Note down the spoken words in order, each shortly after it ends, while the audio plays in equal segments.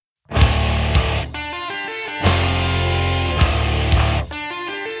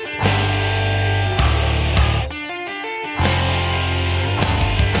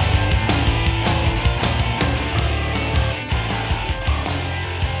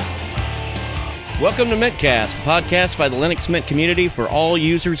Welcome to Mintcast, a podcast by the Linux Mint community for all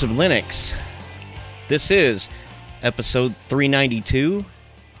users of Linux. This is episode 392,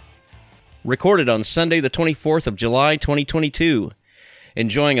 recorded on Sunday the 24th of July, 2022.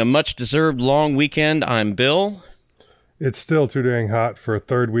 Enjoying a much-deserved long weekend, I'm Bill. It's still too dang hot for a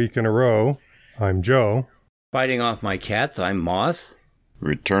third week in a row. I'm Joe. Fighting off my cats, I'm Moss.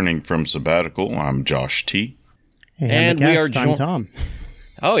 Returning from sabbatical, I'm Josh T. And the guest, I'm Tom.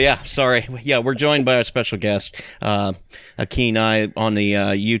 Oh, yeah, sorry. Yeah, we're joined by our special guest. A keen eye on the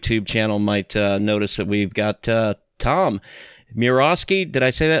YouTube channel might notice that we've got Tom Murawski. Did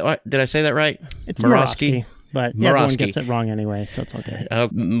I say that right? It's Murawski, but everyone gets it wrong anyway, so it's okay.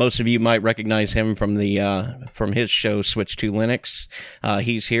 Most of you might recognize him from his show, Switch to Linux.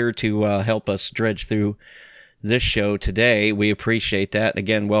 He's here to help us dredge through this show today. We appreciate that.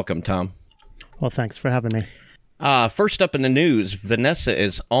 Again, welcome, Tom. Well, thanks for having me. First up in the news, Vanessa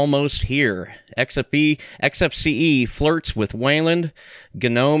is almost here. XFCE flirts with Wayland.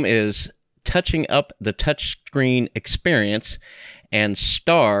 GNOME is touching up the touchscreen experience, and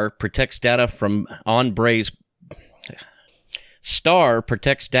Star protects data on Brave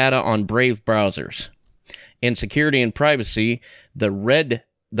browsers. In security and privacy, the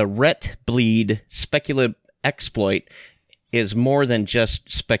RetBleed speculative exploit is more than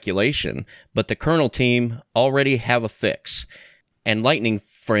just speculation, but the kernel team already have a fix, and Lightning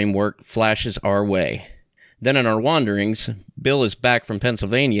Framework flashes our way. Then in our wanderings, Bill is back from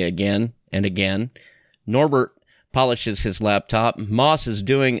Pennsylvania again and again. Norbert polishes his laptop. Moss is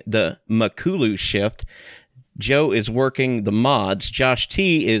doing the Makulu shift. Joe is working the mods. Josh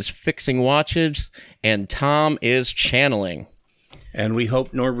T is fixing watches, and Tom is channeling. And we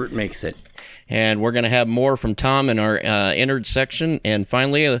hope Norbert makes it. And we're going to have more from Tom in our innards section, and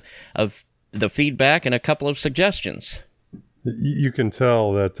finally of the feedback and a couple of suggestions. You can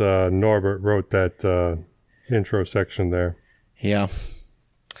tell that Norbert wrote that intro section there. Yeah.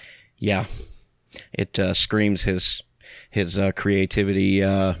 It screams his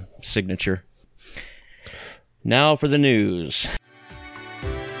creativity signature. Now for the news.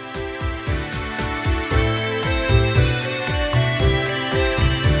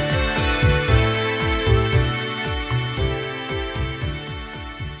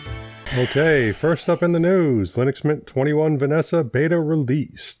 Okay, first up in the news, Linux Mint 21 Vanessa beta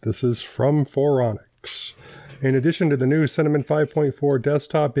release. This is from Phoronix. In addition to the new Cinnamon 5.4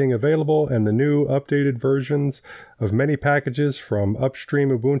 desktop being available and the new updated versions of many packages from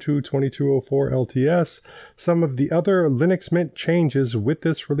upstream Ubuntu 2204 LTS, some of the other Linux Mint changes with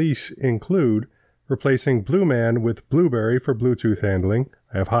this release include replacing Blueman with Blueberry for Bluetooth handling.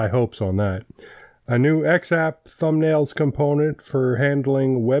 I have high hopes on that. A new XApp thumbnails component for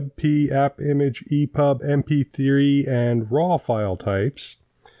handling WebP, app image, EPUB, MP3, and RAW file types.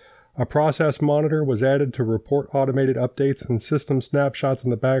 A process monitor was added to report automated updates and system snapshots in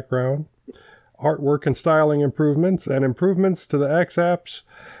the background. Artwork and styling improvements, and improvements to the XApps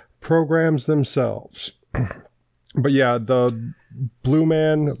programs themselves. But yeah, the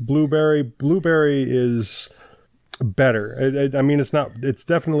Blueberry is better. It's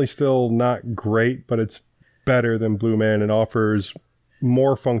definitely still not great, but it's better than Blueman and offers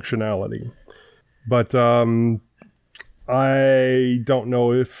more functionality. But I don't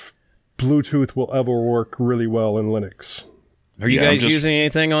know if Bluetooth will ever work really well in Linux. Are you guys using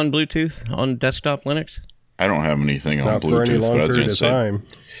anything on Bluetooth on desktop Linux? I don't have anything on not Bluetooth. For any long but I was period of time.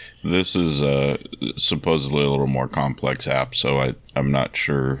 This is supposedly a little more complex app, so I'm not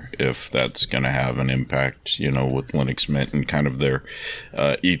sure if that's going to have an impact, with Linux Mint and kind of their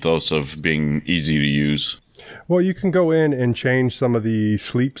ethos of being easy to use. Well, you can go in and change some of the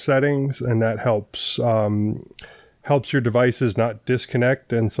sleep settings, and that helps your devices not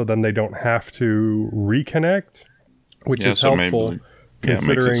disconnect, and so then they don't have to reconnect, which is helpful. Make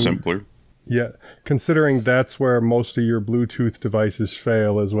it simpler. Yeah, considering that's where most of your Bluetooth devices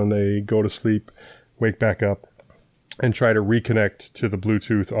fail is when they go to sleep, wake back up, and try to reconnect to the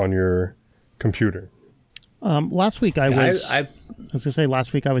Bluetooth on your computer. Last week I was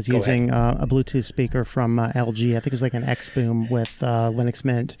using a Bluetooth speaker from LG. I think it was like an X-Boom with Linux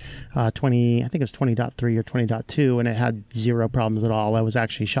Mint 20. I think it was 20.3 or 20.2, and it had zero problems at all. I was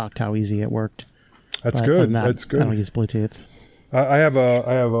actually shocked how easy it worked. That's good. That's good. I don't use Bluetooth. I have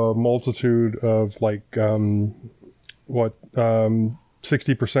a multitude of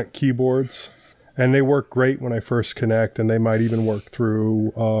 60% keyboards, and they work great when I first connect, and they might even work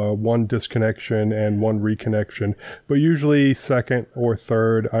through one disconnection and one reconnection. But usually second or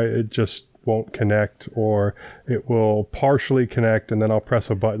third, it just won't connect, or it will partially connect, and then I'll press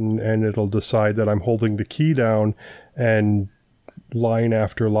a button and it'll decide that I'm holding the key down and line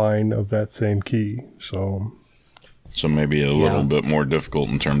after line of that same key. So maybe a little bit more difficult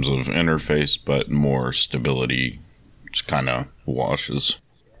in terms of interface, but more stability just kind of washes.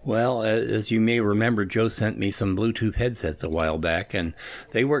 Well, as you may remember, Joe sent me some Bluetooth headsets a while back, and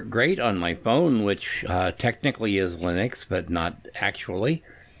they work great on my phone, which technically is Linux, but not actually.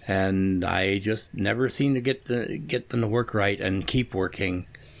 And I just never seem to get them to work right and keep working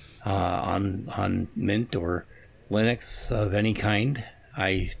on Mint or Linux of any kind.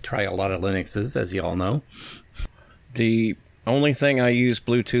 I try a lot of Linuxes, as you all know. The only thing I use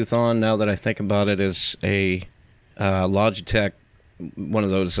Bluetooth on, now that I think about it, is a Logitech, one of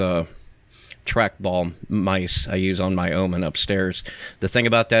those trackball mice I use on my Omen upstairs. The thing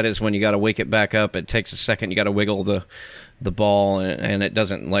about that is when you got to wake it back up, it takes a second. You got to wiggle the ball, and it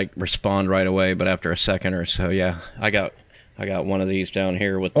doesn't like respond right away. But after a second or so, yeah, I got one of these down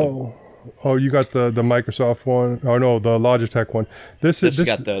here with the. Oh, you got the Microsoft one? Oh no, the Logitech one. This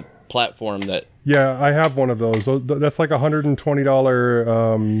got the platform that. Yeah, I have one of those. That's like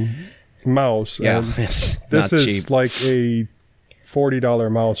 $120 mouse. Yeah, and it's this not is cheap. like a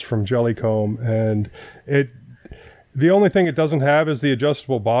 $40 mouse from Jellycomb, and the only thing it doesn't have is the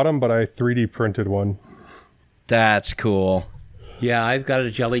adjustable bottom, but I 3D printed one. That's cool. Yeah, I've got a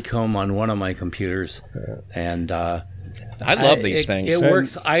Jellycomb on one of my computers, and I love these things. It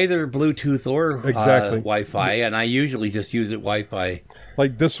works either Bluetooth or Exactly. Wi-Fi, and I usually just use it Wi-Fi.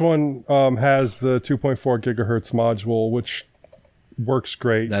 Like this one has the 2.4 gigahertz module, which works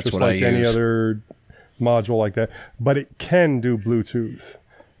great. That's just what like I any use. other module like that. But it can do Bluetooth.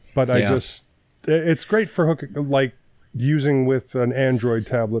 But it's great for like using with an Android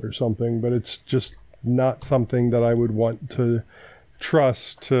tablet or something. But it's just not something that I would want to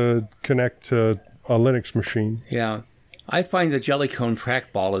trust to connect to a Linux machine. Yeah. I find the Jellycomb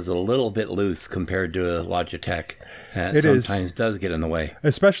trackball is a little bit loose compared to a Logitech. It sometimes does get in the way.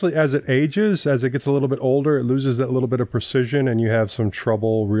 Especially as it ages, as it gets a little bit older, it loses that little bit of precision, and you have some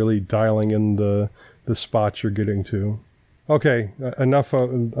trouble really dialing in the spots you're getting to. Okay, enough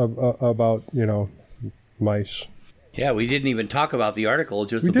about, mice. Yeah, we didn't even talk about the article,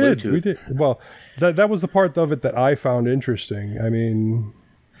 just the Bluetooth. Bluetooth. We did. Well, that was the part of it that I found interesting. I mean...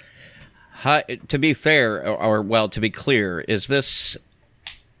 To be fair, or to be clear, is this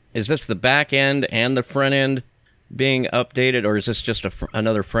the back end and the front end being updated, or is this just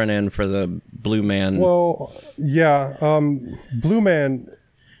another front end for the Blue Man? Well, yeah, Blue Man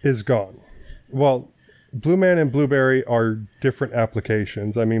is gone. Well, Blue Man and Blueberry are different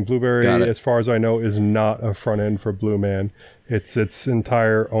applications. I mean, Blueberry, as far as I know, is not a front end for Blue Man. It's its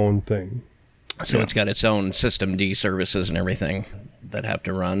entire own thing. So it's got its own system D services and everything that have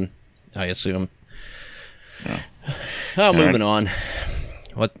to run, I assume. Moving on.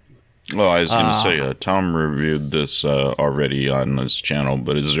 What? Well, I was going to say, Tom reviewed this already on his channel,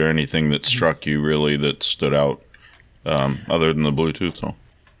 but is there anything that struck you really that stood out other than the Bluetooth? So?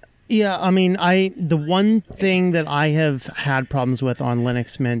 Yeah, I mean, the one thing that I have had problems with on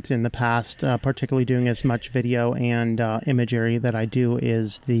Linux Mint in the past, particularly doing as much video and imagery that I do,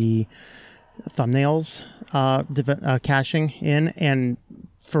 is the thumbnails caching in, and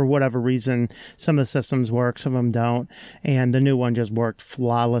for whatever reason, some of the systems work, some of them don't, and the new one just worked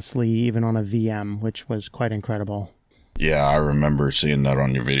flawlessly even on a VM, which was quite incredible. Yeah, I remember seeing that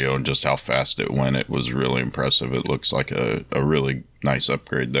on your video and just how fast it went. It was really impressive. It looks like a really nice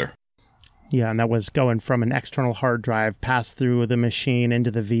upgrade there. Yeah, and that was going from an external hard drive, passed through the machine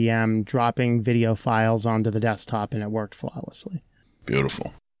into the VM, dropping video files onto the desktop, and it worked flawlessly.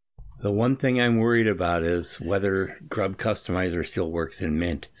 Beautiful. The one thing I'm worried about is whether Grub Customizer still works in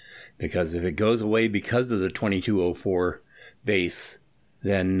Mint. Because if it goes away because of the 2204 base,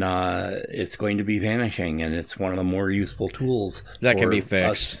 then it's going to be vanishing, and it's one of the more useful tools. That can be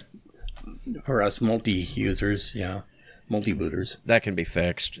fixed. For us multi-users, multi-booters. That can be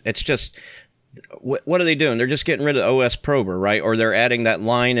fixed. It's just, what are they doing? They're just getting rid of OS Prober, right? Or they're adding that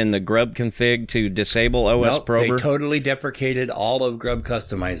line in the Grub config to disable OS Prober? They totally deprecated all of Grub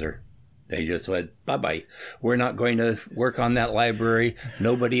Customizer. They just went, bye-bye. We're not going to work on that library.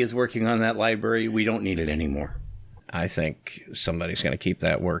 Nobody is working on that library. We don't need it anymore. I think somebody's going to keep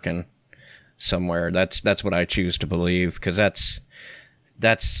that working somewhere. That's what I choose to believe, because that's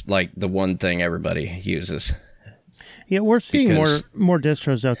like the one thing everybody uses. Yeah, we're seeing more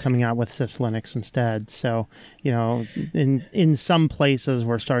distros though coming out with SysLinux instead. So, in some places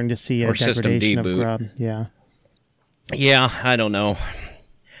we're starting to see a degradation of Grub. Yeah. Yeah, I don't know.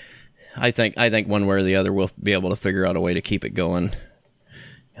 I think one way or the other we'll be able to figure out a way to keep it going.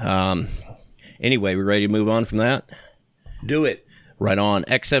 Anyway, we ready to move on from that? Do it. Right on.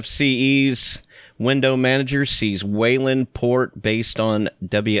 XFCE's Window Manager sees Wayland port based on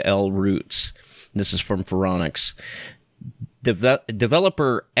WL roots. This is from Phoronix.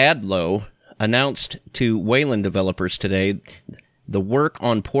 Developer Adlo announced to Wayland developers today the work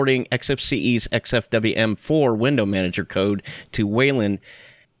on porting XFCE's XFWM4 Window Manager code to Wayland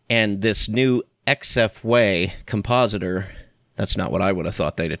and this new XFWay compositor, that's not what I would have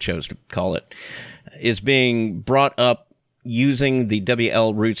thought they'd have chose to call it, is being brought up using the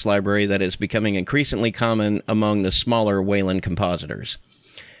WL roots library that is becoming increasingly common among the smaller Wayland compositors.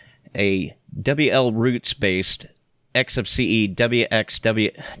 A WL roots-based XFCE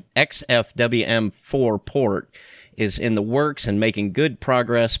XFWM4 port is in the works and making good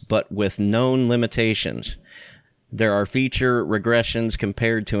progress, but with known limitations. There are feature regressions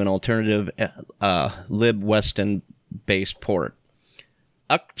compared to an alternative libweston-based port.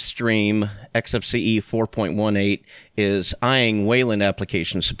 Upstream XFCE 4.18 is eyeing Wayland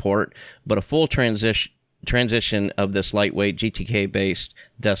application support, but a full transition of this lightweight GTK-based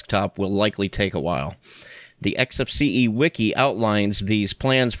desktop will likely take a while. The XFCE wiki outlines these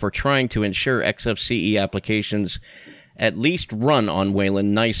plans for trying to ensure XFCE applications at least run on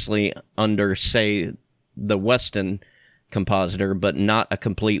Wayland nicely under, say, the Weston compositor, but not a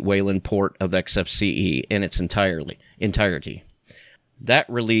complete Wayland port of XFCE in its entirety. That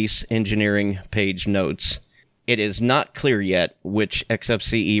release engineering page notes, it is not clear yet which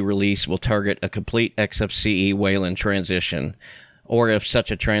XFCE release will target a complete XFCE Wayland transition, or if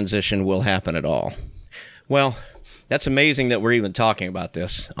such a transition will happen at all. Well, that's amazing that we're even talking about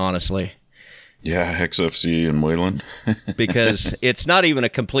this, honestly. Yeah, XFCE and Wayland. Because it's not even a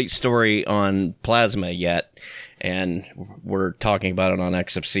complete story on Plasma yet, and we're talking about it on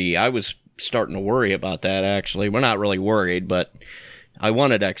XFCE. I was starting to worry about that, actually. We're not really worried, but I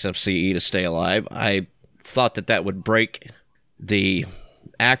wanted XFCE to stay alive. I thought that would break the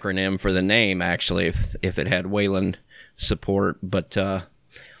acronym for the name, actually, if it had Wayland support, but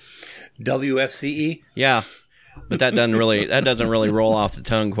WFCE? Yeah. But that doesn't really roll off the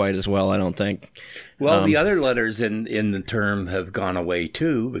tongue quite as well, I don't think. Well, the other letters in the term have gone away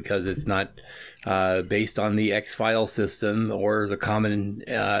too, because it's not based on the X-file system or the common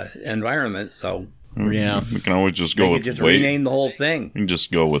environment. So yeah, we can always just go with just rename the whole thing. We can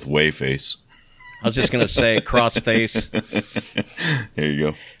just go with Wayface. I was just going to say Crossface. There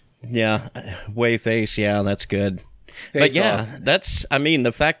you go. Yeah, Wayface. Yeah, that's good. Face but yeah, off. that's, I mean,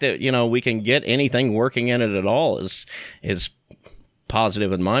 the fact that, we can get anything working in it at all is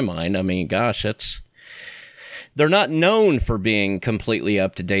positive in my mind. I mean, gosh, they're not known for being completely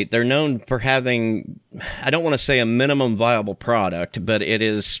up to date. They're known for having, I don't want to say a minimum viable product, but it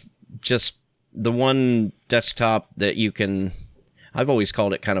is just the one desktop that you can, I've always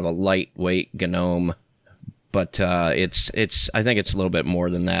called it kind of a lightweight GNOME, but I think it's a little bit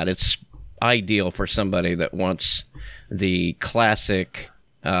more than that. It's ideal for somebody that wants the classic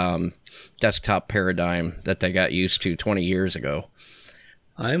desktop paradigm that they got used to 20 years ago.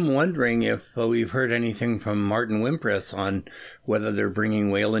 I'm wondering if we've heard anything from Martin Wimpress on whether they're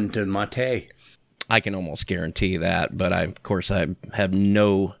bringing Wayland to Mate. I can almost guarantee that, but I have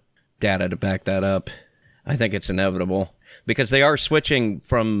no data to back that up. I think it's inevitable because they are switching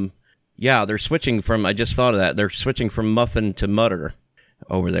from, I just thought of that, they're switching from Muffin to Mutter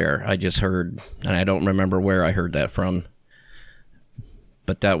over there. I just heard, and I don't remember where I heard that from,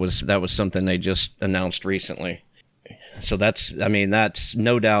 but that was something they just announced recently. So that's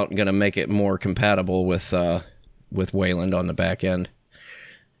no doubt going to make it more compatible with Wayland on the back end.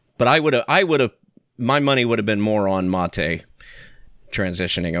 But my money would have been more on Mate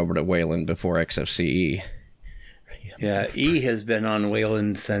transitioning over to Wayland before XFCE. Yeah, E has been on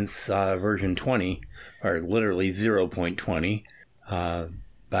Wayland since version 20, or literally 0.20.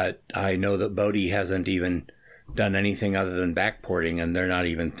 But I know that Bodhi hasn't even done anything other than backporting, and they're not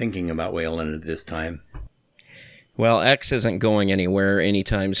even thinking about Wayland at this time. Well, X isn't going anywhere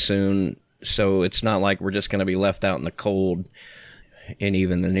anytime soon, so it's not like we're just going to be left out in the cold in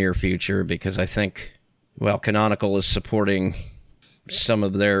even the near future, because I think, Canonical is supporting some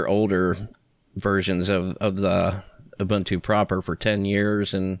of their older versions of the Ubuntu proper for 10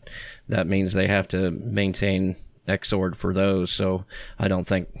 years, and that means they have to maintain Xorg for those, so I don't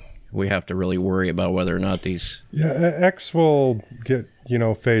think we have to really worry about whether or not these... Yeah, X will get,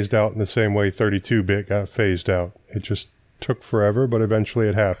 phased out in the same way 32-bit got phased out. It just took forever, but eventually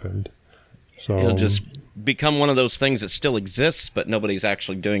it happened. So it'll just become one of those things that still exists, but nobody's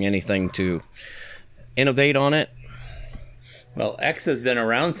actually doing anything to innovate on it. Well, X has been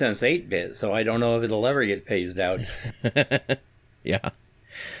around since 8-bit, so I don't know if it'll ever get phased out. Yeah.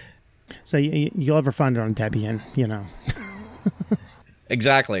 So you'll ever find it on Debian,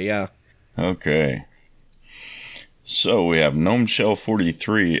 Exactly, yeah. Okay. So we have GNOME Shell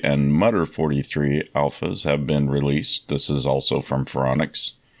 43 and Mutter 43 alphas have been released. This is also from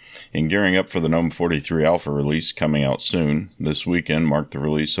Phoronix. In gearing up for the GNOME 43 alpha release coming out soon, this weekend marked the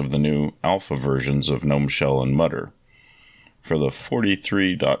release of the new alpha versions of GNOME Shell and Mutter. For the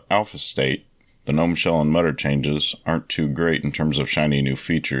 43.alpha state, the GNOME Shell and Mutter changes aren't too great in terms of shiny new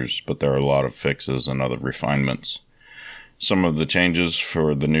features, but there are a lot of fixes and other refinements. Some of the changes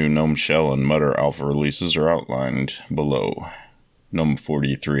for the new GNOME Shell and Mutter alpha releases are outlined below. GNOME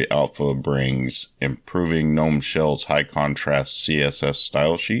 43 alpha brings improving GNOME Shell's high contrast CSS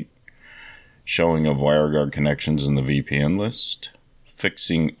style sheet, showing of WireGuard connections in the VPN list,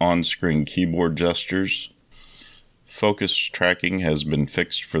 fixing on-screen keyboard gestures. Focus tracking has been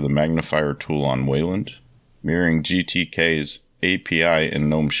fixed for the magnifier tool on Wayland, mirroring GTK's API in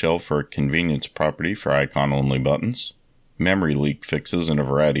GNOME Shell for a convenience property for icon-only buttons, memory leak fixes, and a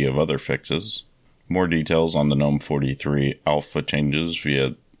variety of other fixes. More details on the GNOME 43 alpha changes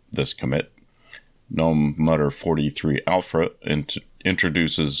via this commit. GNOME Mutter 43 alpha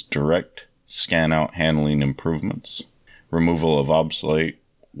introduces direct scan-out handling improvements, removal of obsolete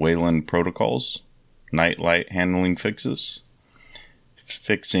Wayland protocols, nightlight handling fixes,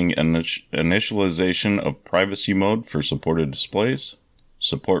 fixing initialization of privacy mode for supported displays,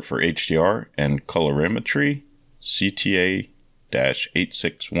 support for HDR and colorimetry,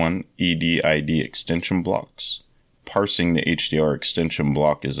 CTA-861 EDID extension blocks. Parsing the HDR extension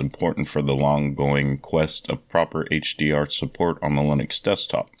block is important for the long-going quest of proper HDR support on the Linux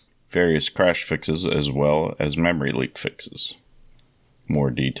desktop. Various crash fixes as well as memory leak fixes.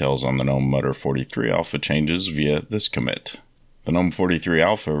 More details on the GNOME Mutter 43 alpha changes via this commit. The GNOME 43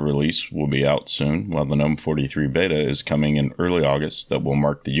 alpha release will be out soon, while the GNOME 43 beta is coming in early August that will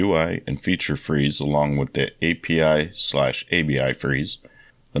mark the UI and feature freeze along with the API/ABI freeze.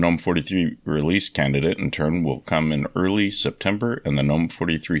 The GNOME 43 release candidate in turn will come in early September, and the GNOME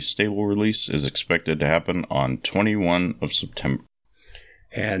 43 stable release is expected to happen on 21 of September.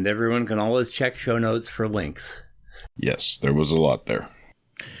 And everyone can always check show notes for links. Yes, there was a lot there.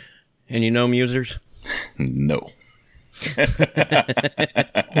 Any GNOME users? No.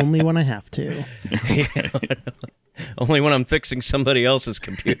 Only when I have to. Only when I'm fixing somebody else's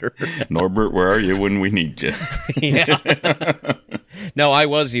computer. Norbert, where are you when we need you? Yeah. No, I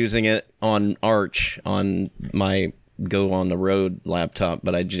was using it on Arch on my Go on the Road laptop,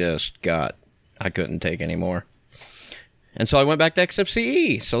 but I couldn't take any more. And so I went back to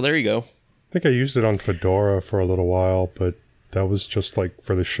XFCE. So there you go. I think I used it on Fedora for a little while, but that was just like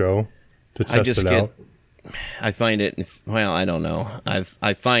for the show to test it out. I find it, well, I don't know.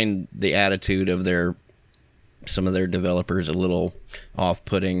 I find the attitude of some of their developers a little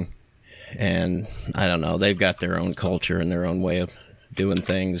off-putting, and I don't know. They've got their own culture and their own way of doing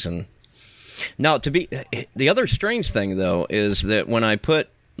things. And now, the other strange thing though is that when I put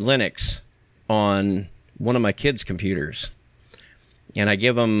Linux on one of my kids' computers, and I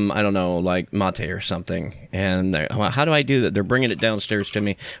give them, I don't know, like Mate or something, and how do I do that? They're bringing it downstairs to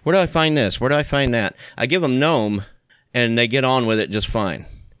me. Where do I find this? Where do I find that? I give them GNOME, and they get on with it just fine.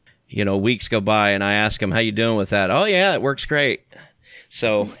 You know, weeks go by, and I ask them, how you doing with that? Oh, yeah, it works great.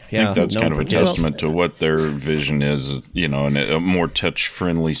 So, yeah. I think that's kind of a testament to what their vision is, you know, and a more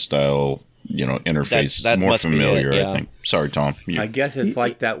touch-friendly style, you know, interface, that more familiar, I think. Sorry, Tom. I guess it's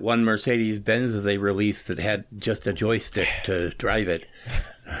like that one Mercedes-Benz that they released that had just a joystick to drive it.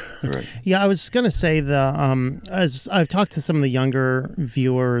 Right. Yeah, I was going to say as I've talked to some of the younger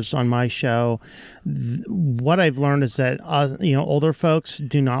viewers on my show, what I've learned is that older folks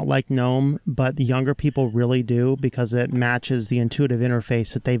do not like GNOME, but the younger people really do because it matches the intuitive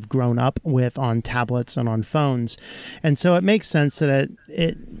interface that they've grown up with on tablets and on phones, and so it makes sense that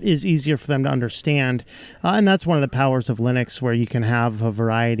it is easier for them to understand, and that's one of the powers of Linux, where you can have a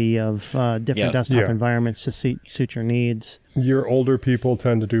variety of different desktop environments to suit your needs. Your older people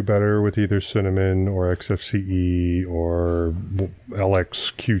tend to do better with either Cinnamon or XFCE or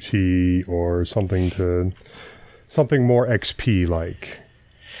LXQT or something more XP like.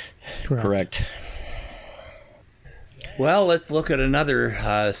 Correct. Well, let's look at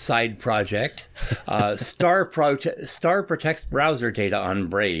another side project. Star protects browser data on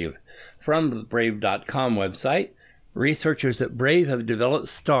Brave. From the Brave.com website, researchers at Brave have developed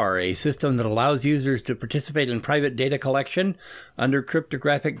Star, a system that allows users to participate in private data collection under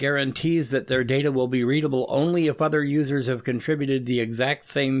cryptographic guarantees that their data will be readable only if other users have contributed the exact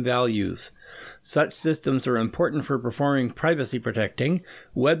same values. Such systems are important for performing privacy-protecting,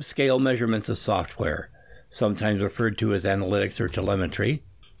 web-scale measurements of software, sometimes referred to as analytics or telemetry.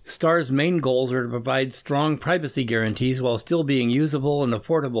 Star's main goals are to provide strong privacy guarantees while still being usable and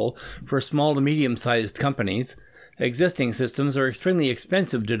affordable for small to medium-sized companies. Existing systems are extremely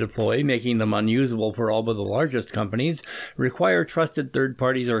expensive to deploy, making them unusable for all but the largest companies, require trusted third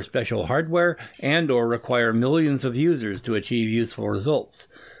parties or special hardware, and or require millions of users to achieve useful results.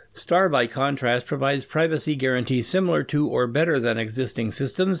 Star, by contrast, provides privacy guarantees similar to or better than existing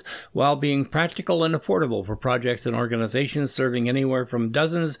systems, while being practical and affordable for projects and organizations serving anywhere from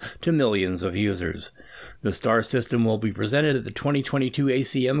dozens to millions of users. The Star system will be presented at the 2022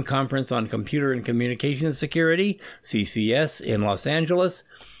 ACM Conference on Computer and Communications Security, CCS, in Los Angeles,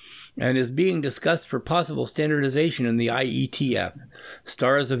 and is being discussed for possible standardization in the IETF.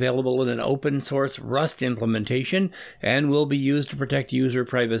 Star is available in an open-source Rust implementation and will be used to protect user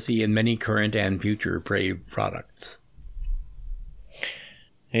privacy in many current and future Brave products.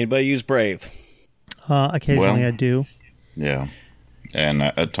 Anybody use Brave? Occasionally I do. Yeah. And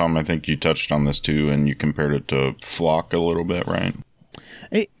Tom, I think you touched on this too, and you compared it to Flock a little bit, right?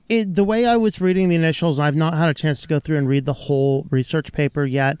 The way I was reading the initials, I've not had a chance to go through and read the whole research paper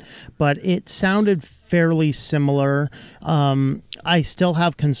yet, but it sounded fairly similar. I still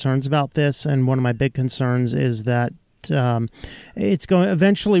have concerns about this, and one of my big concerns is that it's going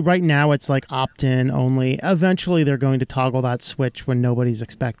eventually. Right now it's like opt-in only. Eventually they're going to toggle that switch when nobody's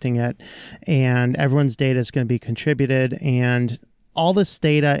expecting it, and everyone's data is going to be contributed, and all this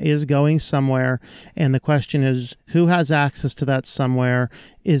data is going somewhere, and the question is, who has access to that somewhere?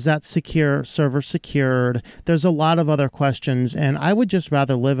 Is that secure, server secured? There's a lot of other questions, and I would just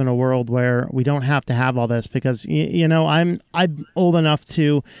rather live in a world where we don't have to have all this, because, you know, I'm old enough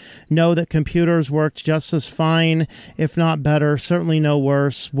to know that computers worked just as fine, if not better, certainly no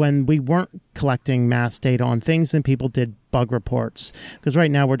worse, when we weren't collecting mass data on things and people did bug reports. Because right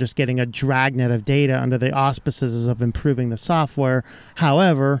now we're just getting a dragnet of data under the auspices of improving the software.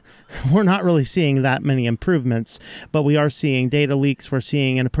 However, we're not really seeing that many improvements, but we are seeing data leaks. We're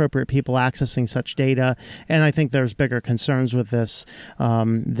seeing inappropriate people accessing such data, and I think there's bigger concerns with this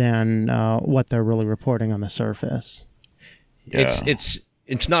than what they're really reporting on the surface. Yeah.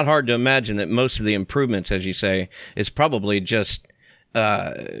 It's not hard to imagine that most of the improvements, as you say, is probably just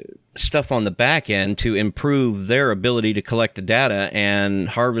stuff on the back end to improve their ability to collect the data and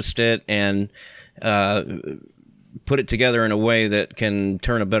harvest it and put it together in a way that can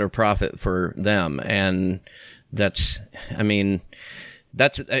turn a better profit for them. And that's my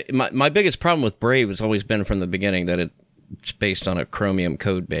biggest problem with Brave has always been from the beginning that it's based on a Chromium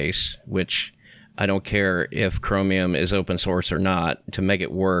code base, which I don't care if Chromium is open source or not. To make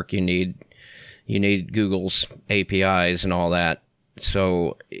it work, you need Google's APIs and all that.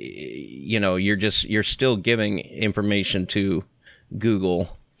 So, you know, you're still giving information to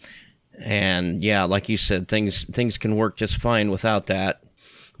Google. And yeah, like you said, things can work just fine without that.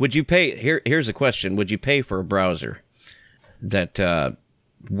 Would you pay? Here's a question: would you pay for a browser that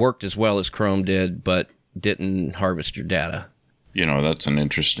worked as well as Chrome did, but didn't harvest your data? You know, that's an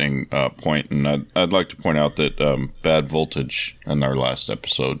interesting point, and I'd like to point out that Bad Voltage in their last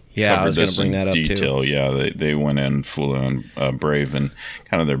episode covered this in detail. Too. Yeah, they went in full on Brave and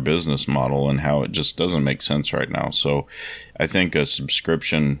kind of their business model and how it just doesn't make sense right now. So I think a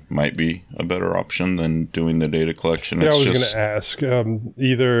subscription might be a better option than doing the data collection. Yeah, I was going to ask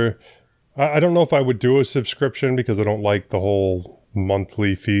either. I don't know if I would do a subscription because I don't like the whole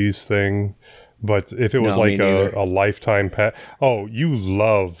monthly fees thing. But if it was like a lifetime pass, you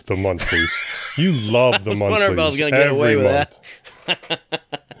love the monthlies. You love the monthlies. I was wondering if I was going to get away with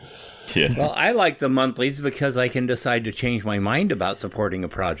that. Yeah. Well, I like the monthlies because I can decide to change my mind about supporting a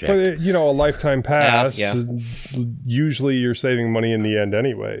project. But a lifetime pass. Usually, you're saving money in the end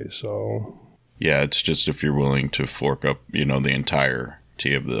anyway. So. Yeah, it's just if you're willing to fork up, the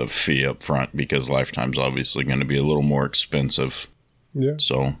entirety of the fee up front, because lifetime's obviously going to be a little more expensive. Yeah.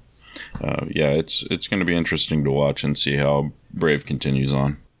 So. It's going to be interesting to watch and see how Brave continues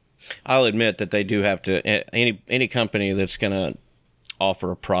on. I'll admit that they do have to. Any company that's going to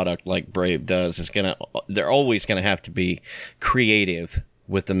offer a product like Brave does they're always going to have to be creative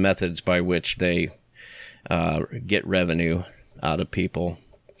with the methods by which they get revenue out of people.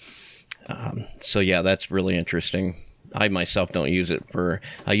 So that's really interesting. I myself don't use it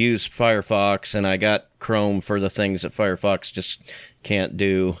I use Firefox, and I got Chrome for the things that Firefox just can't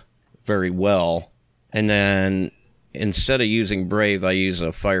do very well. And then instead of using Brave, I use a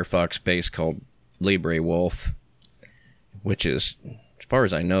Firefox base called LibreWolf, which is, as far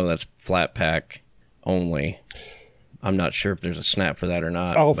as I know, that's Flatpak only. I'm not sure if there's a snap for that or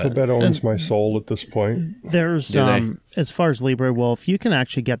not. Alphabet owns my soul at this point. There's as far as LibreWolf, you can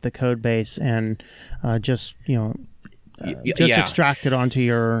actually get the code base and just just extract it onto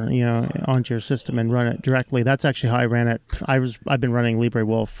your system and run it directly. That's actually how I ran it. I've been running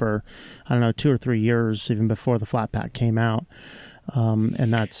LibreWolf for, I don't know, 2 or 3 years, even before the Flatpak came out.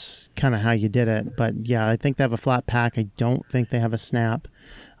 And that's kind of how you did it. But yeah, I think they have a Flatpak. I don't think they have a Snap.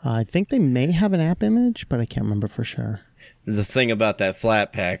 I think they may have an app image, but I can't remember for sure. The thing about that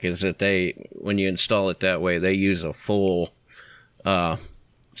Flatpak is that when you install it that way, they use a full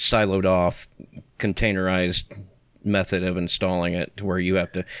siloed off, containerized method of installing it, to where you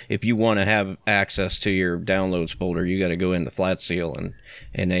have to, if you want to have access to your downloads folder, you got to go into Flatseal and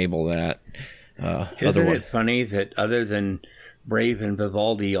enable that. Isn't it funny that other than Brave and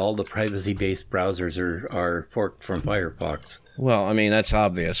Vivaldi, all the privacy-based browsers are forked from Firefox? Well, I mean, that's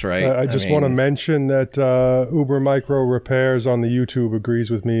obvious, right? I just want to mention that Uber Micro Repairs on the YouTube agrees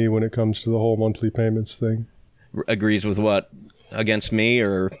with me when it comes to the whole monthly payments thing. Agrees with what? Against me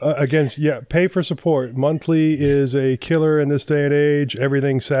or? Pay for support. Monthly is a killer in this day and age.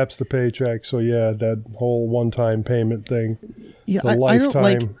 Everything saps the paycheck. So yeah, that whole one-time payment thing. Yeah, I don't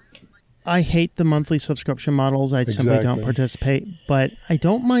like... I hate the monthly subscription models. I simply don't participate, but I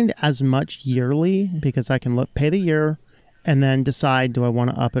don't mind as much yearly because I can pay the year and then decide, do I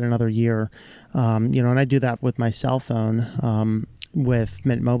want to up it another year? And I do that with my cell phone with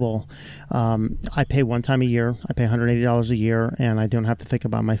Mint Mobile. I pay one time a year. I pay $180 a year, and I don't have to think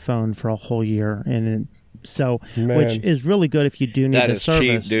about my phone for a whole year. Which is really good if you do need the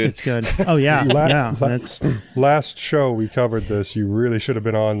service. Cheap, dude. It's good. Oh yeah, that's last show we covered this. You really should have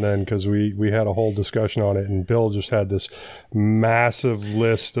been on then, because we had a whole discussion on it, and Bill just had this massive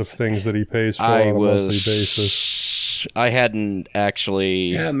list of things that he pays for on a monthly basis. I hadn't actually.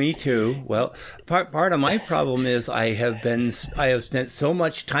 Yeah, me too. Well, part of my problem is I have spent so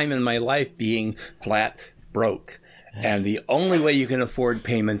much time in my life being flat broke. And the only way you can afford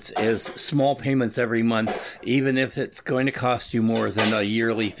payments is small payments every month, even if it's going to cost you more than a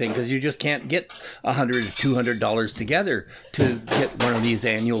yearly thing, because you just can't get $100 or $200 together to get one of these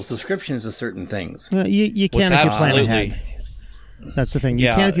annual subscriptions to certain things. Well, you can if you plan ahead. That's the thing.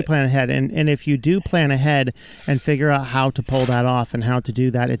 You can if you plan ahead. And if you do plan ahead and figure out how to pull that off and how to do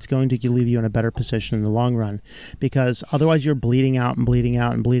that, it's going to leave you in a better position in the long run. Because otherwise you're bleeding out out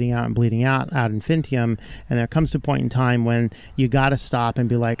in Infinitium. And there comes a point in time when you got to stop and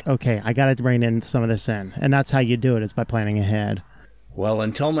be like, okay, I got to rein in some of this in. And that's how you do it, is by planning ahead. Well,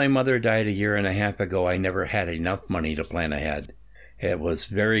 until my mother died 1.5 years ago, I never had enough money to plan ahead. It was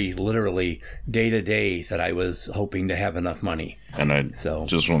very literally day to day that I was hoping to have enough money. And I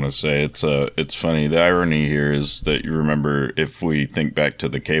just want to say it's funny. The irony here is that you remember, if we think back to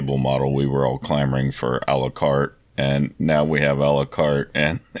the cable model, we were all clamoring for a la carte, and now we have a la carte,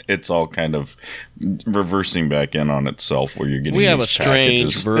 and it's all kind of reversing back in on itself, where you're getting we have a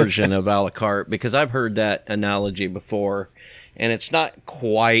strange version of a la carte, because I've heard that analogy before. And it's not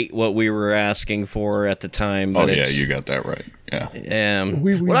quite what we were asking for at the time. But you got that right. Yeah.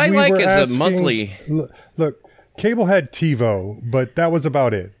 What I like is a monthly. Look, cable had TiVo, but that was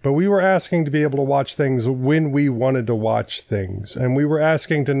about it. But we were asking to be able to watch things when we wanted to watch things. And we were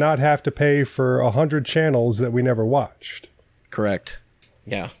asking to not have to pay for 100 channels that we never watched. Correct.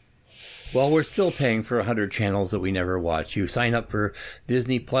 Yeah. Well, we're still paying for 100 channels that we never watch. You sign up for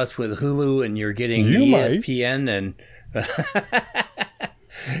Disney Plus with Hulu, and you're getting ESPN and...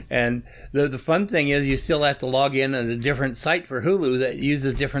 And the fun thing is, you still have to log in on a different site for Hulu that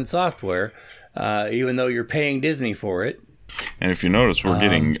uses different software, even though you're paying Disney for it. And if you notice, we're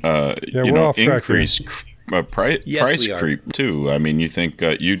getting increased price creep too. I mean, you think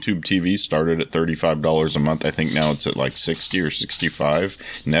YouTube TV started at $35 a month. I think now it's at like $60 or $65.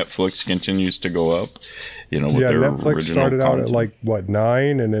 Netflix continues to go up. With their Netflix started out at like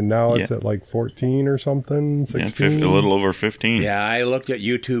 $9, and then now it's at like 14 or something, 16. Yeah, a little over 15. Yeah, I looked at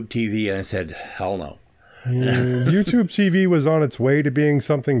YouTube TV and I said, hell no. YouTube TV was on its way to being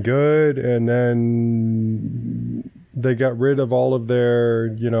something good, and then they got rid of all of their,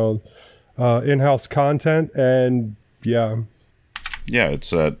 in-house content, and Yeah,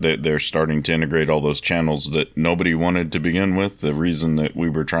 it's they're starting to integrate all those channels that nobody wanted to begin with, the reason that we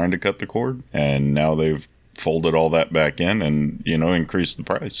were trying to cut the cord, and now they've folded all that back in and, increased the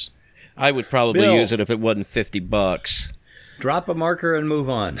price. I would probably use it if it wasn't $50. Drop a marker and move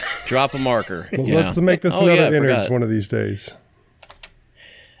on. Drop a marker. Well, let's make this another innards one of these days.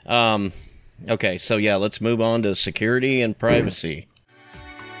 Okay, so let's move on to security and privacy.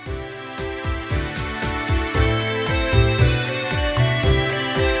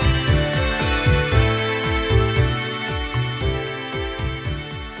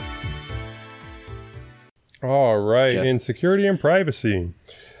 All right. In security and privacy,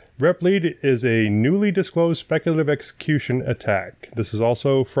 RepBleed is a newly disclosed speculative execution attack. This is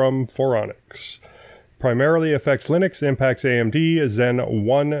also from Phoronix. Primarily affects Linux, impacts AMD, Zen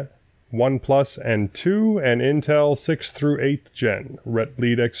 1, 1 Plus, and 2, and Intel 6 through 8th gen.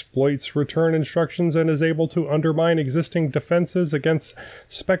 RepBleed exploits return instructions and is able to undermine existing defenses against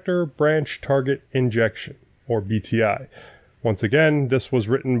Spectre Branch Target Injection, or BTI. Once again, this was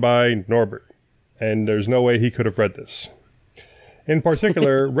written by Norbert, and there's no way he could have read this. In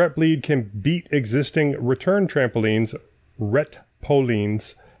particular, RepBleed can beat existing return trampolines,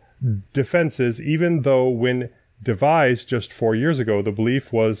 retpolines, defenses, even though when devised just 4 years ago, the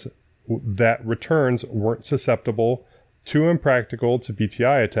belief was that returns weren't susceptible, too impractical to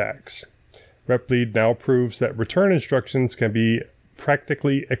BTI attacks. RepBleed now proves that return instructions can be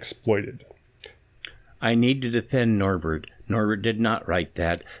practically exploited. I need to defend Norbert. Norbert did not write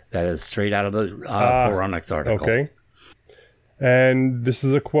that. That is straight out of the Phoronix article. Okay. And this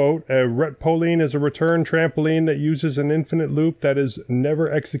is a quote. A retpoline is a return trampoline that uses an infinite loop that is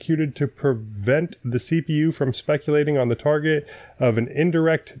never executed to prevent the CPU from speculating on the target of an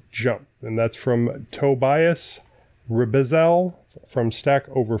indirect jump. And that's from Tobias Ribezel from Stack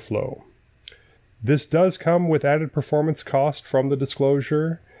Overflow. This does come with added performance cost from the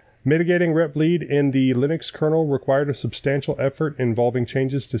disclosure. Mitigating RepBleed in the Linux kernel required a substantial effort involving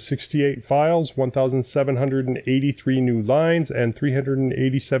changes to 68 files, 1,783 new lines, and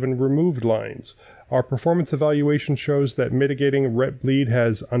 387 removed lines. Our performance evaluation shows that mitigating RepBleed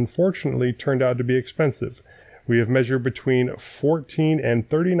has unfortunately turned out to be expensive. We have measured between 14 and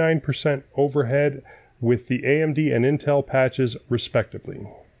 39% overhead with the AMD and Intel patches, respectively.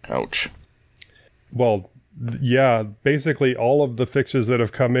 Ouch. Well, yeah, basically all of the fixes that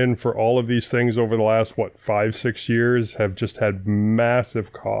have come in for all of these things over the last, 5-6 years have just had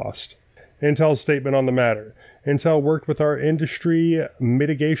massive cost. Intel's statement on the matter. Intel worked with our industry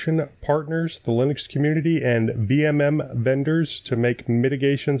mitigation partners, the Linux community, and VMM vendors to make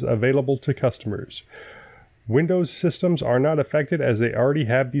mitigations available to customers. Windows systems are not affected as they already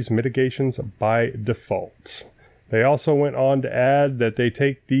have these mitigations by default. They also went on to add that they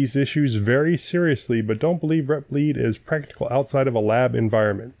take these issues very seriously, but don't believe RepBleed is practical outside of a lab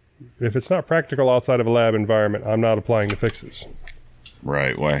environment. If it's not practical outside of a lab environment, I'm not applying the fixes.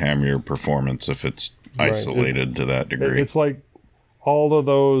 Right. Why hammer your performance if it's isolated to that degree? It's like all of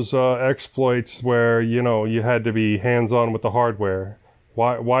those exploits where, you had to be hands-on with the hardware.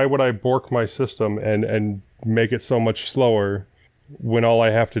 Why would I bork my system and make it so much slower when all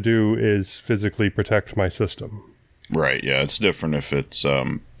I have to do is physically protect my system? Right, yeah, it's different if it's,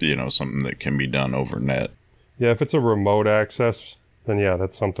 something that can be done over net. Yeah, if it's a remote access, then yeah,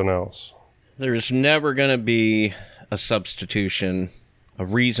 that's something else. There's never going to be a substitution, a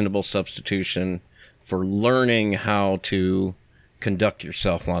reasonable substitution, for learning how to conduct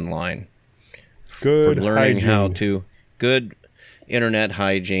yourself online. Good for learning hygiene. how to... Good internet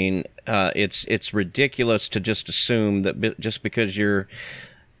hygiene. It's ridiculous to just assume that just because you're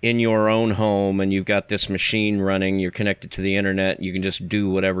in your own home and you've got this machine running, you're connected to the internet, you can just do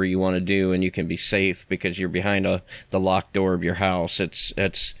whatever you want to do and you can be safe because you're behind the locked door of your house.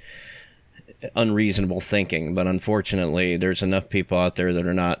 It's unreasonable thinking, but unfortunately there's enough people out there that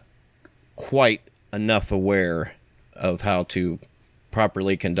are not quite enough aware of how to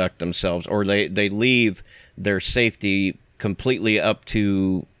properly conduct themselves, or they leave their safety completely up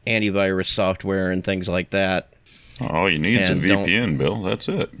to antivirus software and things like that. All you need is a VPN, Bill. That's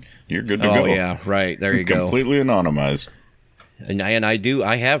it. You're good to go. Oh, yeah, right. There you go. Completely anonymized. And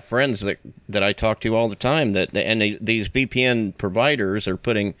I have friends that I talk to all the time these VPN providers are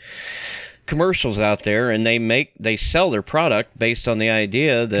putting commercials out there, and they sell their product based on the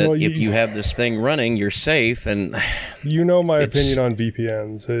idea that if you have this thing running, you're safe. And my opinion on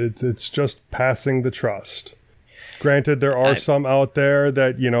VPNs. It's just passing the trust. Granted, there are some out there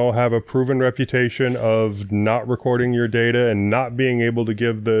that, have a proven reputation of not recording your data and not being able to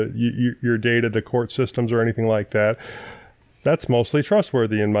give your data to court systems or anything like that. That's mostly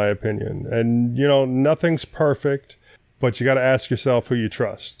trustworthy, in my opinion. And, nothing's perfect, but you got to ask yourself who you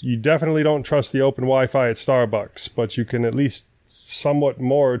trust. You definitely don't trust the open Wi-Fi at Starbucks, but you can at least somewhat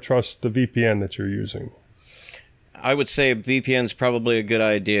more trust the VPN that you're using. I would say VPN is probably a good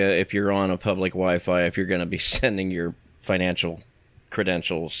idea if you're on a public Wi-Fi, if you're going to be sending your financial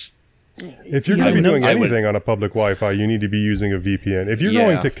credentials. If you're going to be doing anything on a public Wi-Fi, you need to be using a VPN. If you're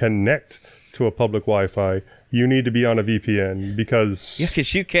going to connect to a public Wi-Fi, you need to be on a VPN because... Yeah,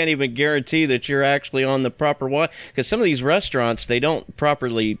 because you can't even guarantee that you're actually on the proper Wi-Fi. Because some of these restaurants, they don't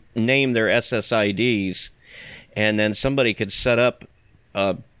properly name their SSIDs, and then somebody could set up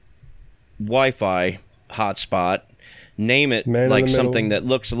a Wi-Fi hotspot name it like something that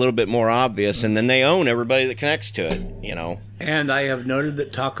looks a little bit more obvious, and then they own everybody that connects to it, you know. And I have noted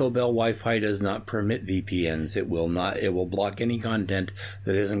that Taco Bell Wi-Fi does not permit VPNs. It will not. It will block any content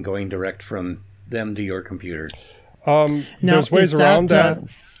that isn't going direct from them to your computer. There's ways around that.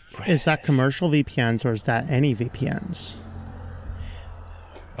 Is that commercial VPNs or is that any VPNs?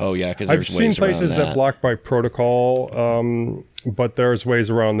 Oh yeah, because I've seen places that block by protocol, but there's ways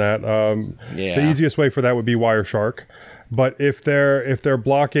around that. The easiest way for that would be Wireshark. But if they're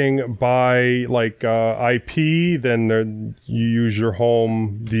blocking by like IP, then you use your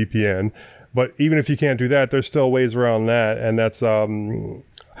home VPN. But even if you can't do that, there's still ways around that, and that's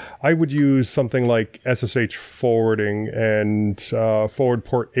I would use something like SSH forwarding and forward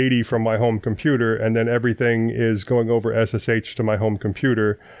port 80 from my home computer, and then everything is going over SSH to my home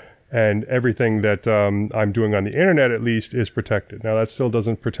computer, and everything that I'm doing on the internet at least is protected. Now that still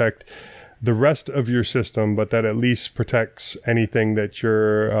doesn't protect the rest of your system, but that at least protects anything that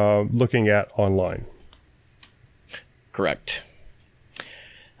you're looking at online. Correct.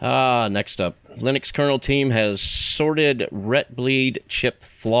 Next up, Linux kernel team has sorted RetBleed chip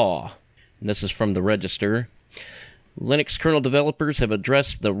flaw. And this is from the Register. Linux kernel developers have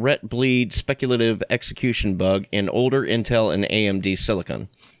addressed the RetBleed speculative execution bug in older Intel and AMD silicon,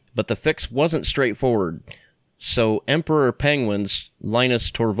 but the fix wasn't straightforward. So Emperor Penguin's Linus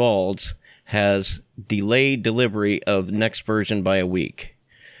Torvalds has delayed delivery of next version by a week.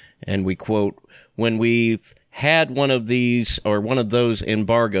 And we quote, "When we've had one of these or one of those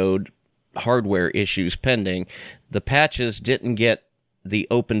embargoed hardware issues pending, the patches didn't get the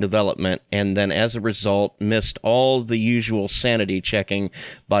open development, and then as a result missed all the usual sanity checking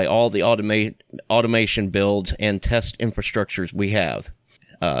by all the automation builds and test infrastructures we have,"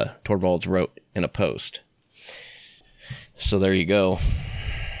 Torvalds wrote in a post. So there you go.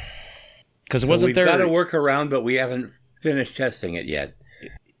 Because we've got to work around, but we haven't finished testing it yet.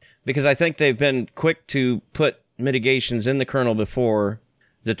 Because I think they've been quick to put mitigations in the kernel before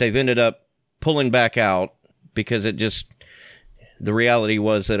that they've ended up pulling back out because the reality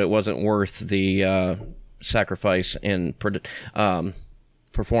was that it wasn't worth the sacrifice in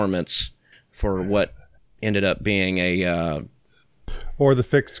performance for what ended up being a or the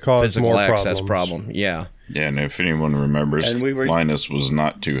fix caused physical more access problems. problem. Yeah. Yeah, and if anyone remembers, Linus was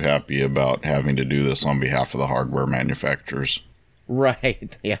not too happy about having to do this on behalf of the hardware manufacturers.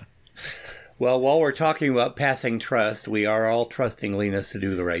 Right, yeah. Well, while we're talking about passing trust, we are all trusting Linus to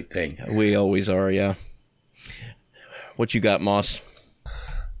do the right thing. We always are, yeah. What you got, Moss?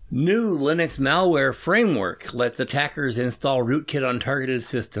 New Linux malware framework lets attackers install rootkit on targeted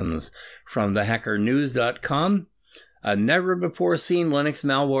systems. From thehackernews.com, a never-before-seen Linux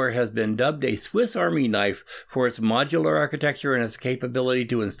malware has been dubbed a Swiss Army knife for its modular architecture and its capability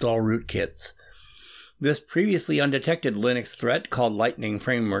to install rootkits. This previously undetected Linux threat, called Lightning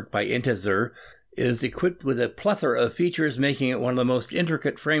Framework by Intezer, is equipped with a plethora of features, making it one of the most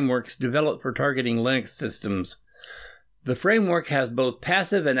intricate frameworks developed for targeting Linux systems. The framework has both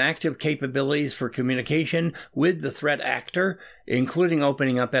passive and active capabilities for communication with the threat actor, including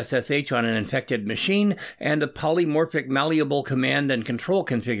opening up SSH on an infected machine, and a polymorphic malleable command and control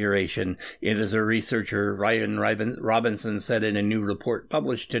configuration, Intezer researcher Ryan Robinson said in a new report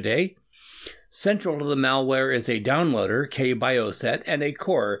published today. Central to the malware is a downloader, KBioset, and a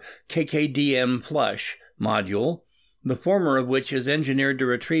core, KKDM Flush, module, the former of which is engineered to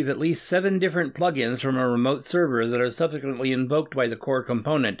retrieve at least 7 different plugins from a remote server that are subsequently invoked by the core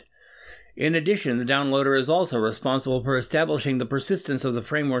component. In addition, the downloader is also responsible for establishing the persistence of the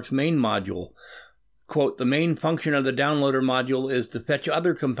framework's main module. Quote, "The main function of the downloader module is to fetch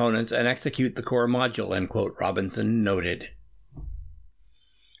other components and execute the core module," end quote, Robinson noted.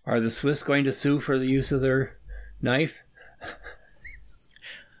 Are the Swiss going to sue for the use of their knife?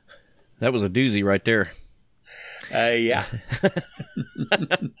 That was a doozy right there. Yeah.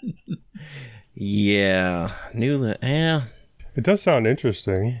 Yeah. Yeah. It does sound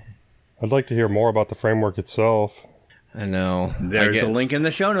interesting. I'd like to hear more about the framework itself. I know. There's a link in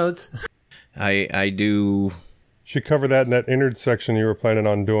the show notes. I do. Should cover that in that innards section you were planning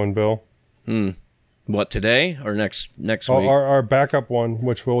on doing, Bill. What, today or next week? Our backup one,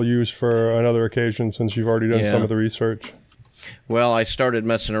 which we'll use for another occasion since you've already done some of the research. Well, I started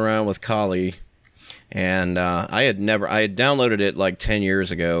messing around with Kali, and I had downloaded it like 10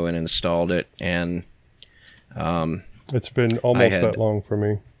 years ago and installed it, and it's been almost that long for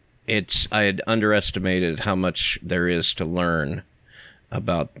me. I had underestimated how much there is to learn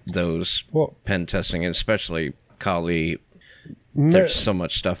about those pen testing, and especially Kali. There's so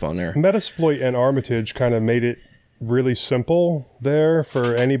much stuff on there. Metasploit and Armitage kind of made it really simple there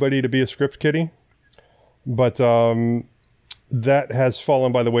for anybody to be a script kiddie. But that has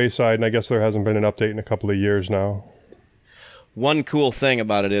fallen by the wayside, and I guess there hasn't been an update in a couple of years now. One cool thing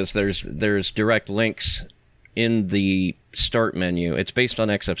about it is there's direct links in the start menu. It's based on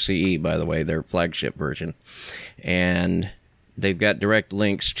XFCE, by the way, their flagship version. And they've got direct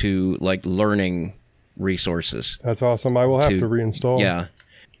links to like learning resources. That's awesome. I will have to reinstall. Yeah.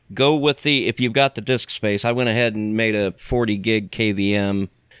 Go with if you've got the disk space. I went ahead and made a 40 gig KVM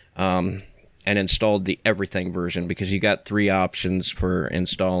and installed the everything version because you got 3 options for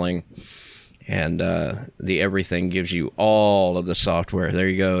installing. And the everything gives you all of the software. There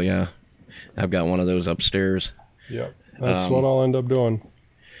you go, yeah. I've got one of those upstairs. Yep, that's what I'll end up doing.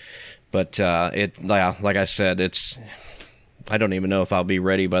 But like I said, I don't even know if I'll be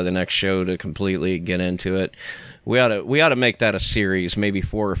ready by the next show to completely get into it. We ought to make that a series, maybe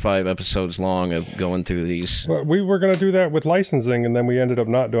 4 or 5 episodes long of going through these. Well, we were going to do that with licensing, and then we ended up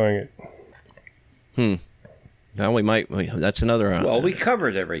not doing it. Now we might. That's another. Well, we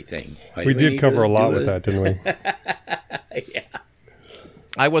covered everything. We did cover a lot with that, didn't we? Yeah.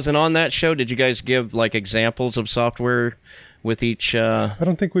 I wasn't on that show. Did you guys give like examples of software with each? I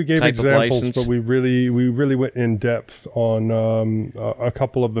don't think we gave examples, but we really went in depth on a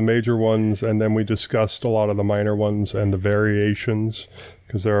couple of the major ones, and then we discussed a lot of the minor ones and the variations,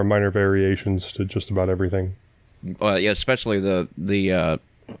 because there are minor variations to just about everything. Yeah, especially the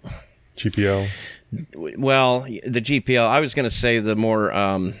GPL. Well, the GPL. I was going to say the more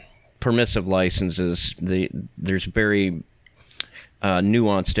permissive licenses. There's very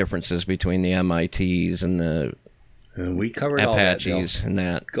nuanced differences between the MITs and the we covered Apaches all that, and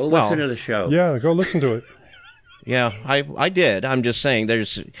that. Go listen to the show. Yeah, go listen to it. Yeah, I did. I'm just saying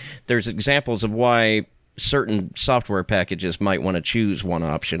there's examples of why certain software packages might want to choose one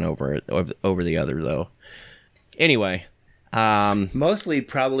option over the other, though. Anyway. Mostly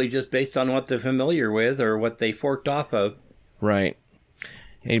probably just based on what they're familiar with or what they forked off of. Right.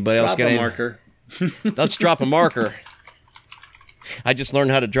 Anybody else got a marker? Let's drop a marker. I just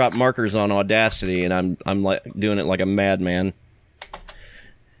learned how to drop markers on Audacity, and I'm like doing it like a madman.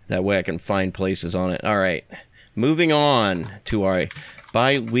 That way I can find places on it. All right. Moving on to our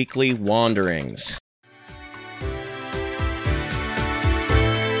bi-weekly wanderings.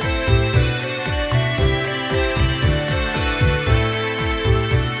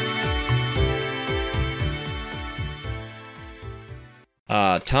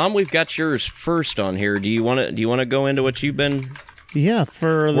 Tom, we've got yours first on here. Do you want to go into what you've been? Yeah,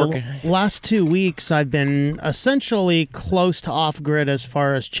 for the last 2 weeks, I've been essentially close to off-grid as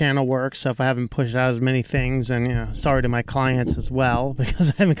far as channel work, so if I haven't pushed out as many things, and sorry to my clients as well,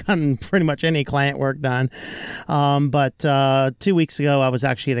 because I haven't gotten pretty much any client work done. But 2 weeks ago, I was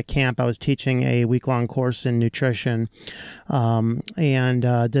actually at a camp. I was teaching a week-long course in nutrition,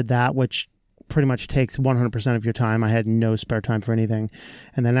 and did that, which pretty much takes 100% of your time. I had no spare time for anything.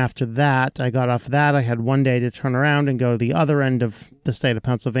 And then after that, I got off of that. I had one day to turn around and go to the other end of the state of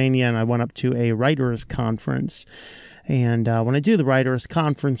Pennsylvania, and I went up to a writers' conference. And when I do the writers'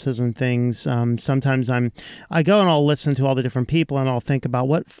 conferences and things, sometimes I go and I'll listen to all the different people, and I'll think about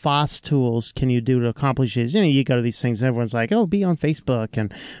what FOSS tools can you do to accomplish these. You go to these things, and everyone's like, oh, be on Facebook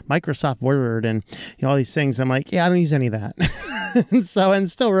and Microsoft Word and all these things. I'm like, yeah, I don't use any of that. and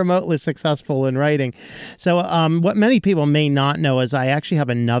still remotely successful in writing. So what many people may not know is I actually have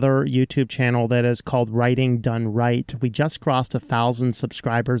another YouTube channel that is called Writing Done Right. We just crossed 1,000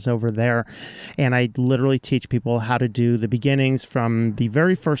 subscribers over there, and I literally teach people how to do the beginnings from the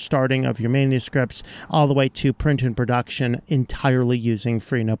very first starting of your manuscripts all the way to print and production entirely using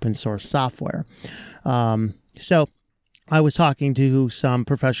free and open source software. So I was talking to some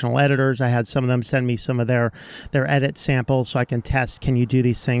professional editors. I had some of them send me some of their edit samples so I can test, can you do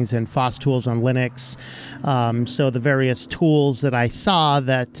these things in FOSS tools on Linux? So the various tools that I saw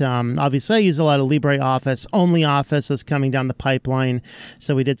that, obviously I use a lot of LibreOffice. OnlyOffice is coming down the pipeline.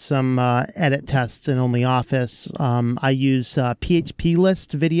 So we did some edit tests in OnlyOffice. I use PHP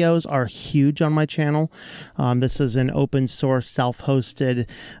list videos are huge on my channel. This is an open source self-hosted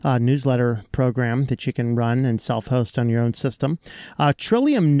newsletter program that you can run and self-host on your own system.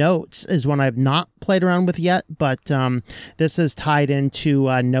 Trillium Notes is one I've not played around with yet, but this is tied into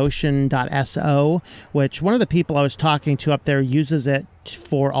Notion.so, which one of the people I was talking to up there uses it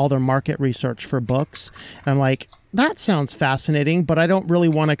for all their market research for books. And I'm like, that sounds fascinating, but I don't really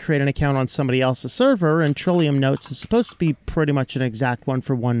want to create an account on somebody else's server, and Trillium Notes is supposed to be pretty much an exact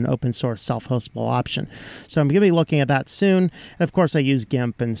one-for-one open source self-hostable option. So I'm going to be looking at that soon. And of course, I use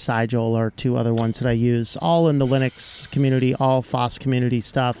GIMP and Sigil are two other ones that I use, all in the Linux community, all FOSS community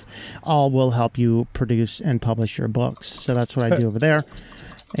stuff. All will help you produce and publish your books. So that's what I do over there.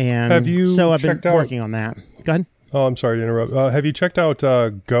 And have you so I've been checked out, working on that. Go ahead. Oh, I'm sorry to interrupt. Have you checked out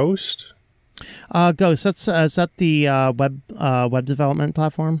Ghost? Ghost, is that the web development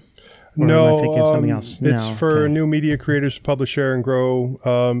platform? Or No, am I thinking of something else? It's for new media creators to publish, share, and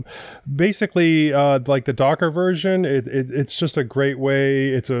grow. Basically, like the Docker version, it's just a great way.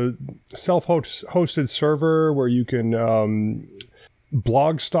 It's a self-hosted server where you can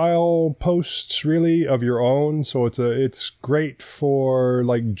blog-style posts, really, of your own. So it's great for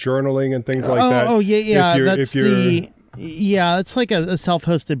like journaling and things like that. Oh, yeah. It's like a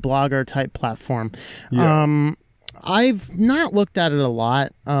self-hosted blogger type platform. Yeah. I've not looked at it a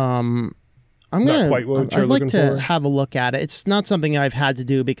lot. I'd like to have a look at it. It's not something I've had to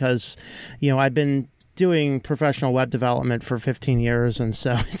do because, I've been doing professional web development for 15 years. And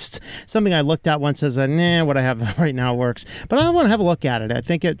so it's something I looked at once as what I have right now works. But I want to have a look at it. I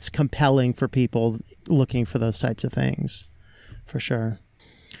think it's compelling for people looking for those types of things, for sure.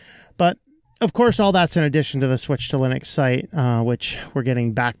 But of course, all that's in addition to the Switch to Linux site, which we're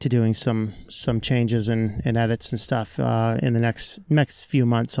getting back to doing some changes and edits and stuff in the next few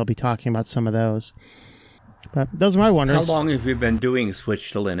months. I'll be talking about some of those. But those are my wonders. How long have you been doing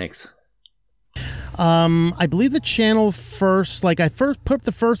Switch to Linux? I believe the channel I first put up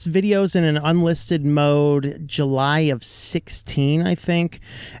the first videos in an unlisted mode July of 16, I think.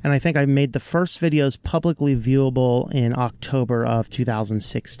 And I think I made the first videos publicly viewable in October of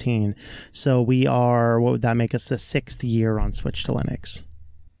 2016. So we are, what would that make us, the 6th year on Switch to Linux.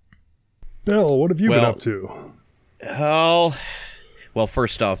 Bill, what have you been up to? Well,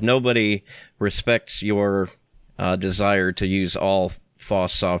 first off, nobody respects your desire to use all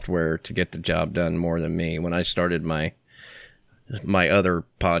FOSS software to get the job done more than me. When I started my other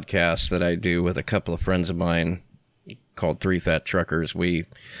podcast that I do with a couple of friends of mine called Three Fat Truckers,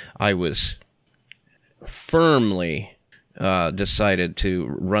 I was firmly decided to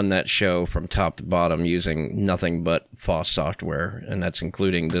run that show from top to bottom using nothing but FOSS software, and that's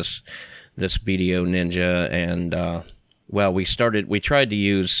including this BDO Ninja. And we tried to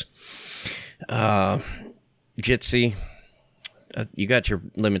use Jitsi. You got your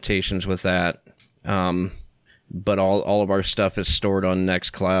limitations with that, but all of our stuff is stored on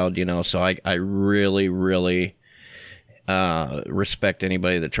Nextcloud, so I really, really respect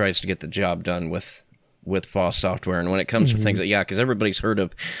anybody that tries to get the job done with FOSS software. And when it comes to things because everybody's heard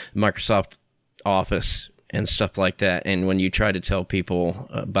of Microsoft Office and stuff like that, and when you try to tell people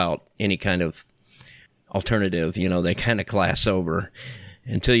about any kind of alternative, they kind of glass over.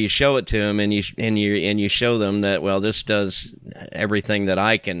 Until you show it to them and you show them that, well, this does everything that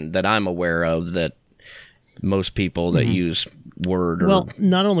I'm aware of that most people that use Word.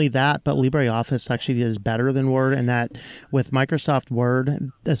 Not only that, but LibreOffice actually is better than Word, in that with Microsoft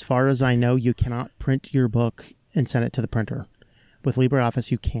Word, as far as I know, you cannot print your book and send it to the printer. With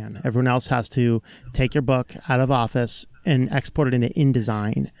LibreOffice, you can. Everyone else has to take your book out of Office and export it into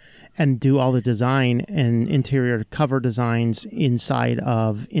InDesign and do all the design and interior cover designs inside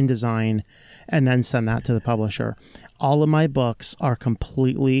of InDesign and then send that to the publisher. All of my books are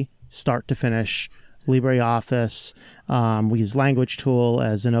completely start to finish LibreOffice. We use Language Tool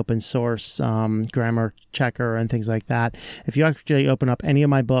as an open source grammar checker and things like that. If you actually open up any of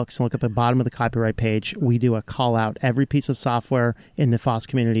my books and look at the bottom of the copyright page, we do a call out. Every piece of software in the FOSS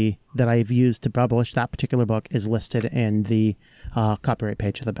community that I've used to publish that particular book is listed in the copyright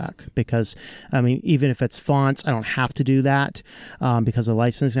page at the back. Because, even if it's fonts, I don't have to do that. Because of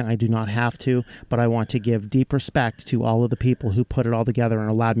licensing, I do not have to. But I want to give deep respect to all of the people who put it all together and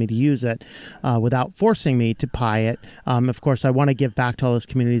allowed me to use it without forcing me to buy it. Of course, I want to give back to all those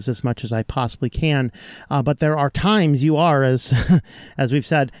communities as much as I possibly can. But there are times you are, as we've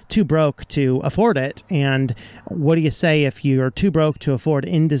said, too broke to afford it. And what do you say if you're too broke to afford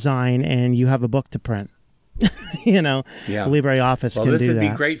InDesign and you have a book to print? LibreOffice can do that. This would be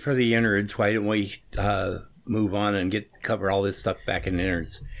great for the innards. Why don't we move on and cover all this stuff back in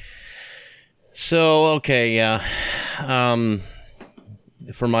innards? So, okay, yeah.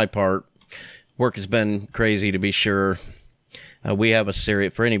 For my part, work has been crazy, to be sure. We have a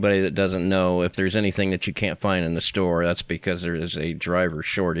series, for anybody that doesn't know, if there's anything that you can't find in the store, that's because there is a driver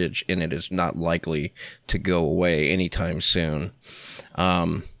shortage, and it is not likely to go away anytime soon.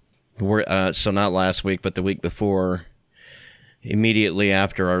 So not last week, but the week before, immediately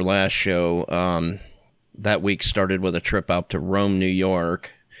after our last show, that week started with a trip out to Rome, New York,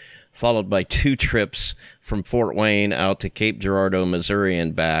 followed by 2 trips from Fort Wayne out to Cape Girardeau, Missouri,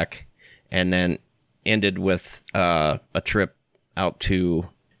 and back, and then ended with a trip out to,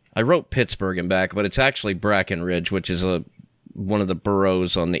 I wrote Pittsburgh and back, but it's actually Brackenridge, which is one of the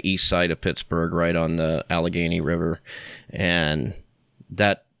boroughs on the east side of Pittsburgh, right on the Allegheny River. And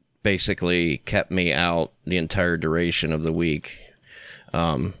that basically kept me out the entire duration of the week,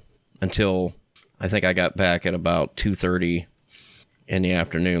 until I think I got back at about 2:30 in the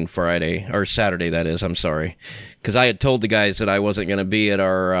afternoon Friday, or Saturday, that is, I'm sorry. Because I had told the guys that I wasn't going to be at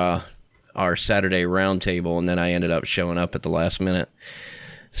our Saturday roundtable, and then I ended up showing up at the last minute.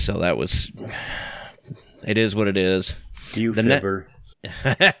 So that was... It is what it is. You fibber.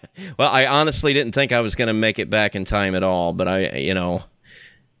 Well, I honestly didn't think I was going to make it back in time at all, but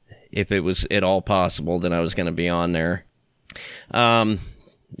if it was at all possible, then I was going to be on there.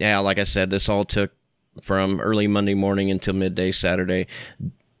 Yeah, like I said, this all took from early Monday morning until midday Saturday.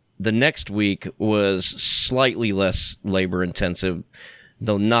 The next week was slightly less labor intensive,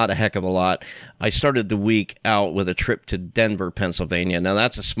 though not a heck of a lot. I started the week out with a trip to Denver, Pennsylvania. Now,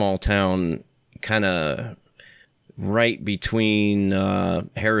 that's a small town kind of right between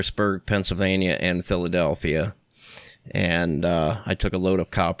Harrisburg, Pennsylvania, and Philadelphia. And I took a load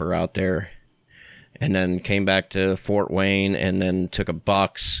of copper out there, and then came back to Fort Wayne, and then took a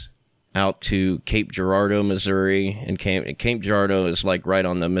box out to Cape Girardeau, Missouri. And Cape Girardeau is like right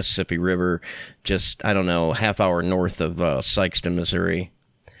on the Mississippi River, just, I don't know, half hour north of Sikeston, Missouri.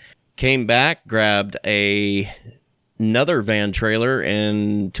 Came back, grabbed another van trailer,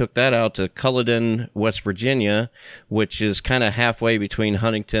 and took that out to Culloden, West Virginia, which is kind of halfway between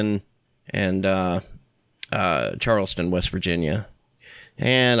Huntington and Charleston, West Virginia.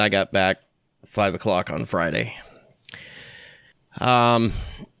 And I got back 5 o'clock on Friday.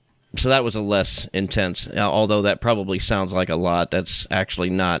 So that was a less intense, although that probably sounds like a lot. That's actually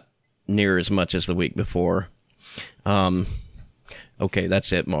not near as much as the week before. Okay,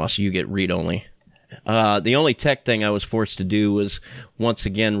 that's it, Moss. You get read only. The only tech thing I was forced to do was once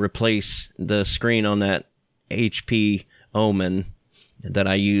again replace the screen on that HP Omen that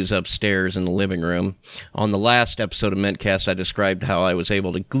I use upstairs in the living room. On the last episode of Mentcast, I described how I was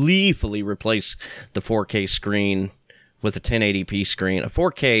able to gleefully replace the 4K screen with a 1080p screen. A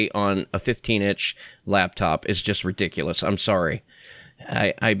 4K on a 15-inch laptop is just ridiculous. I'm sorry.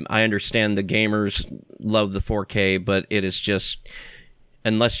 I understand the gamers love the 4K, but it is just,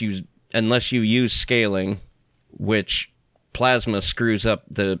 unless you use scaling, which Plasma screws up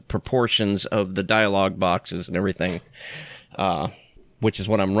the proportions of the dialog boxes and everything, which is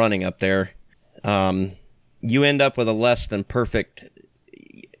what I'm running up there, you end up with a less than perfect...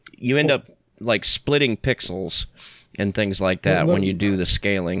 You end up like splitting pixels and things like that when you do the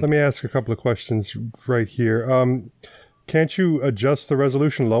scaling. Let me ask a couple of questions right here. Can't you adjust the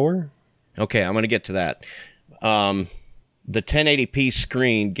resolution lower? Okay, I'm going to get to that. The 1080p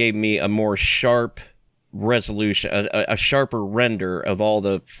screen gave me a more sharp resolution, a sharper render of all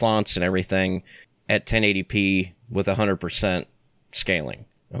the fonts and everything at 1080p with 100% scaling.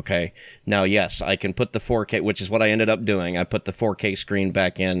 Okay. Now, yes, I can put the 4K, which is what I ended up doing. I put the 4K screen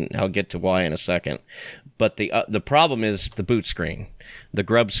back in. I'll get to why in a second. But the problem is the boot screen, the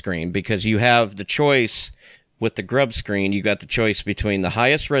grub screen, because you have the choice with the grub screen. You got the choice between the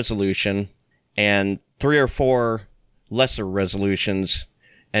highest resolution and 3 or 4 lesser resolutions,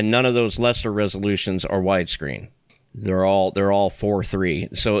 and none of those lesser resolutions are widescreen. They're all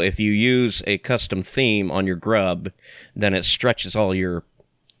 4:3. So if you use a custom theme on your grub, then it stretches all your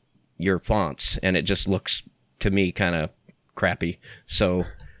fonts, and it just looks to me kind of crappy. So,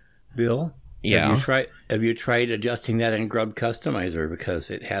 Bill, yeah, have you tried adjusting that in Grub Customizer, because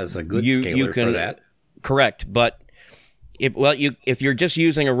it has a good scaler for that? Correct, but if you're just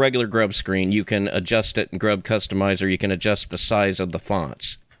using a regular grub screen, you can adjust it in Grub Customizer. You can adjust the size of the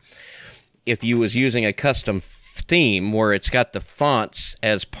fonts. If you was using a custom theme where it's got the fonts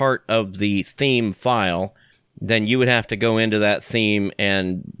as part of the theme file, then you would have to go into that theme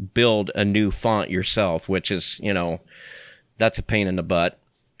and build a new font yourself, which is, that's a pain in the butt.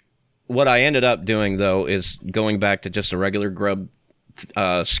 What I ended up doing, though, is going back to just a regular grub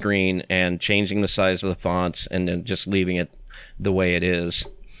screen and changing the size of the fonts and then just leaving it the way it is.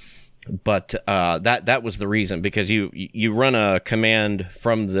 But that was the reason, because you run a command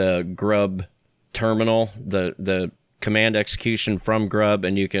from the grub terminal, the command execution from grub,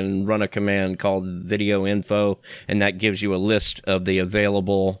 and you can run a command called video info, and that gives you a list of the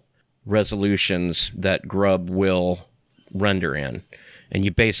available resolutions that grub will render in. And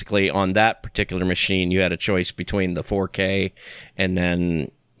you basically, on that particular machine, you had a choice between the 4K and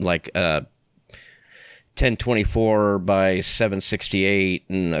then like 1024 by 768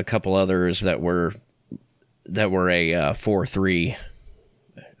 and a couple others that were a 4:3,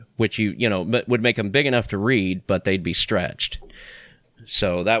 which would make them big enough to read, but they'd be stretched.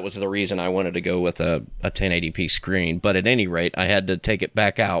 So that was the reason I wanted to go with a 1080p screen. But at any rate, I had to take it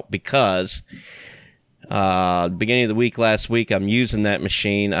back out because Beginning of the week last week, I'm using that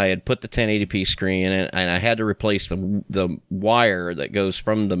machine. I had put the 1080p screen in it, and I had to replace the wire that goes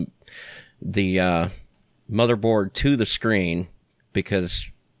from the motherboard to the screen,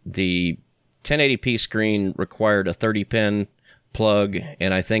 because the 1080p screen required a 30-pin plug,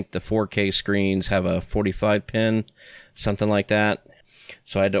 and I think the 4K screens have a 45-pin, something like that.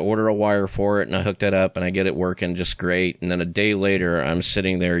 So I had to order a wire for it, and I hooked it up, and I get it working just great. And then a day later, I'm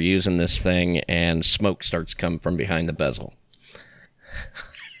sitting there using this thing, and smoke starts coming from behind the bezel.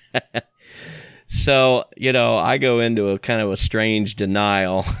 So, I go into a kind of a strange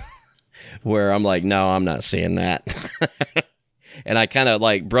denial where I'm like, no, I'm not seeing that. And I kind of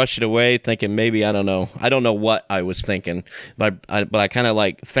like brush it away, thinking maybe, I don't know what I was thinking, but I kind of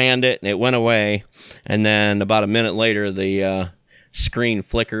like fanned it, and it went away. And then about a minute later, the screen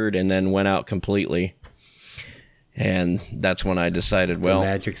flickered and then went out completely. And that's when I decided, well, the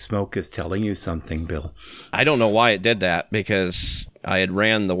magic smoke is telling you something, Bill. I don't know why it did that, because I had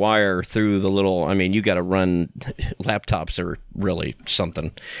ran the wire through the little, you got to run, laptops are really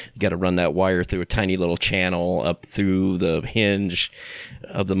something. You got to run that wire through a tiny little channel up through the hinge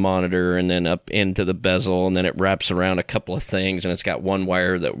of the monitor, and then up into the bezel, and then it wraps around a couple of things, and it's got one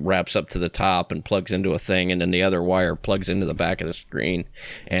wire that wraps up to the top and plugs into a thing, and then the other wire plugs into the back of the screen.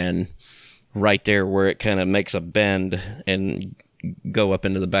 And right there where it kind of makes a bend and go up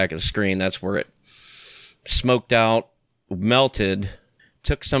into the back of the screen, that's where it smoked out, melted,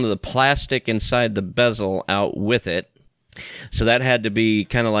 took some of the plastic inside the bezel out with it. So that had to be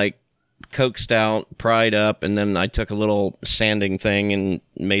kind of like coaxed out, pried up, and then I took a little sanding thing and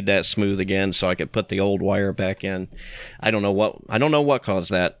made that smooth again so I could put the old wire back in. I don't know what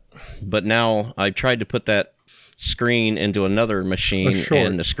caused that, but now I tried to put that screen into another machine,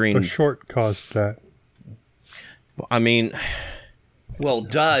 and the screen... A short caused that. Well,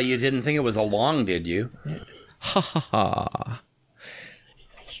 duh, you didn't think it was a long, did you? Ha ha ha.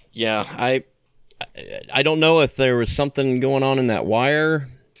 Yeah, I don't know if there was something going on in that wire.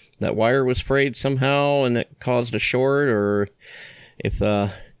 That wire was frayed somehow and it caused a short, or if you're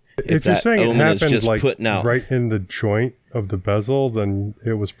saying it happened like right in the joint of the bezel, then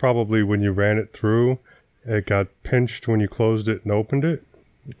it was probably when you ran it through, it got pinched when you closed it and opened it.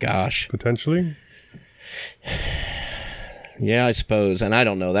 Gosh. Potentially. Yeah, I suppose. And I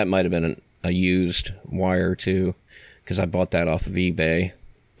don't know. That might have been a used wire too, because I bought that off of eBay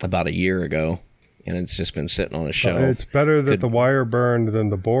about a year ago, and it's just been sitting on a shelf. It's better that the wire burned than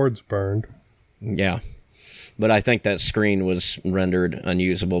the boards burned. Yeah. But I think that screen was rendered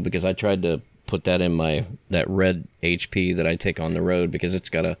unusable, because I tried to put that in that red HP that I take on the road, because it's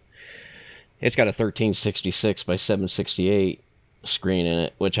got a 1366 by 768 screen in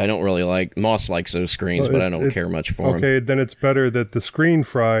it, which I don't really like. Moss likes those screens, but I don't care much for them. Okay, then it's better that the screen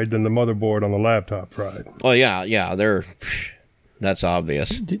fried than the motherboard on the laptop fried. Oh, yeah, that's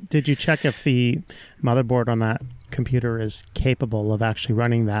obvious. Did you check if the motherboard on that computer is capable of actually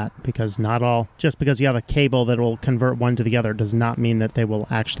running that? Because just because you have a cable that will convert one to the other does not mean that they will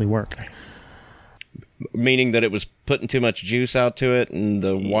actually work. Meaning that it was putting too much juice out to it, and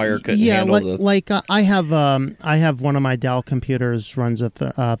the wire couldn't handle I have one of my Dell computers runs a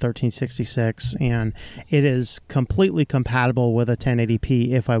 1366, and it is completely compatible with a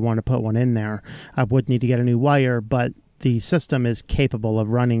 1080p if I want to put one in there. I would need to get a new wire, but the system is capable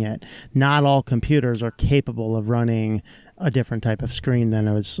of running it. Not all computers are capable of running a different type of screen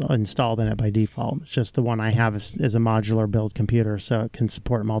than was installed in it by default. It's just the one I have is a modular build computer, so it can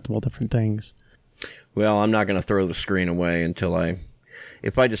support multiple different things. Well, I'm not going to throw the screen away until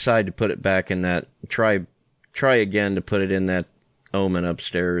if I decide to put it back in that, try again to put it in that Omen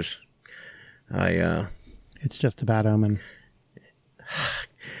upstairs. It's just a bad omen.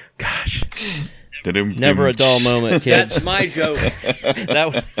 Gosh. Never a dull moment, kids. That's my joke.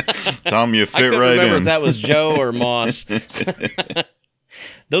 Tom, you fit right in. I couldn't remember if that was Joe or Moss.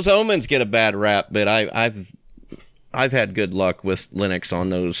 Those Omens get a bad rap, but I've had good luck with Linux on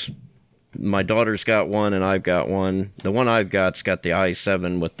those. My daughter's got one, and I've got one. The one I've got's got the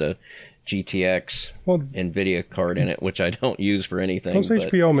i7 with the GTX NVIDIA card in it, which I don't use for anything. Those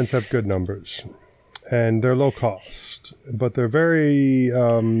HP Omens have good numbers, and they're low cost, but they're very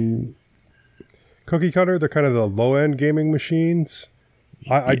cookie cutter. They're kind of the low end gaming machines.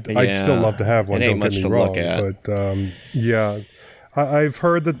 I'd still love to have one. Don't get me wrong, but I've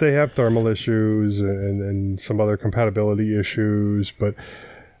heard that they have thermal issues and some other compatibility issues, but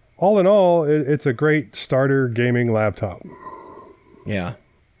all in all, it's a great starter gaming laptop. Yeah.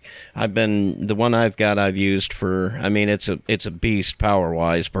 The one I've got I've used for, it's a beast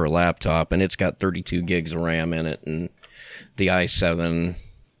power-wise for a laptop, and it's got 32 gigs of RAM in it, and the i7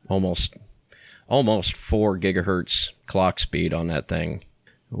 almost almost 4 gigahertz clock speed on that thing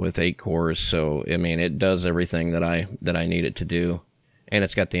with 8 cores. So, I mean, it does everything that I need it to do. And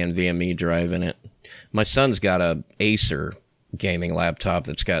it's got the NVMe drive in it. My son's got a Acer gaming laptop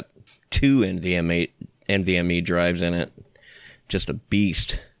that's got 2 NVMe drives in it. Just a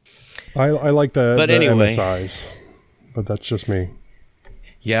beast. I like the MSIs, but that's just me.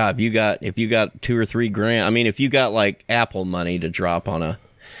 Yeah, if you got $2 or $3 grand, I mean, if you got like Apple money to drop on a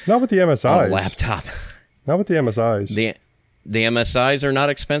not with the MSIs on a laptop, not with the MSIs. The MSIs are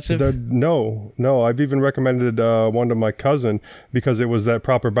not expensive? No. I've even recommended one to my cousin because it was that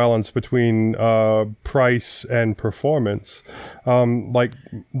proper balance between price and performance.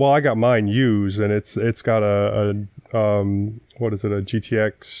 I got mine used, and it's got a what is it, a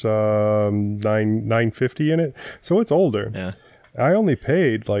GTX 950 in it. So it's older. Yeah. I only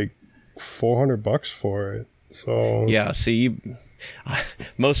paid like $400 for it. So yeah, see,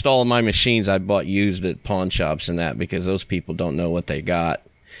 most all of my machines I bought used at pawn shops and that because those people don't know what they got.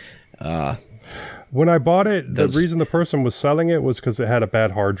 When I bought it, the reason the person was selling it was because it had a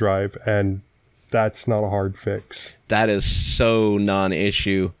bad hard drive, and that's not a hard fix. That is so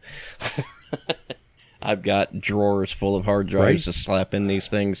non-issue. I've got drawers full of hard drives to slap in these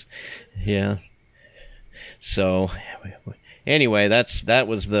things. Yeah. So anyway, that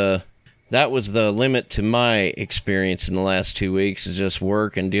was the limit to my experience in the last 2 weeks, is just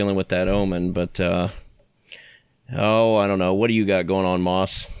work and dealing with that Omen. But I don't know. What do you got going on,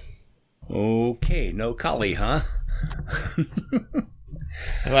 Moss? Okay, no Kali, huh?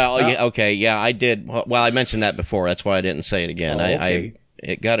 Well, yeah, I did. Well, I mentioned that before. That's why I didn't say it again. Okay.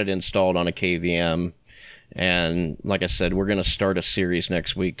 I got it installed on a KVM, and like I said, we're going to start a series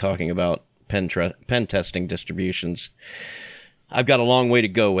next week talking about pen testing distributions. I've got a long way to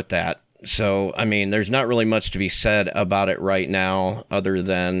go with that. So, I mean, there's not really much to be said about it right now other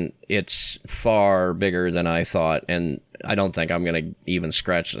than it's far bigger than I thought, and I don't think I'm going to even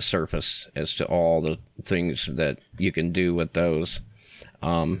scratch the surface as to all the things that you can do with those.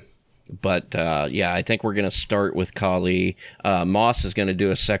 Yeah, I think we're going to start with Kali. Moss is going to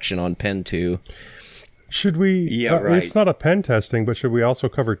do a section on Pen 2. Should we? Yeah, right. It's not a pen testing, but should we also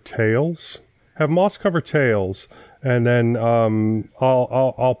cover Tails? Have Moss cover Tails, and then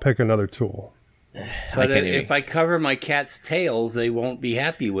I'll pick another tool. But if I cover my cat's tails, they won't be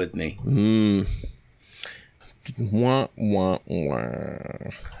happy with me. Wah, wah, wah.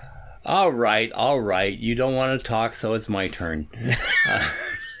 All right. You don't want to talk, so it's my turn.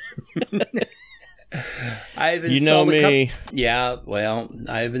 I've installed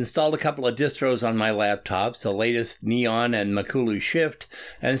I've installed a couple of distros on my laptops, the latest Neon and Makulu Shift,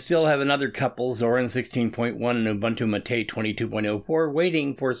 and still have another couple, Zorin 16.1 and Ubuntu Mate 22.04,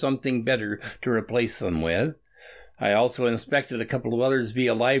 waiting for something better to replace them with. I also inspected a couple of others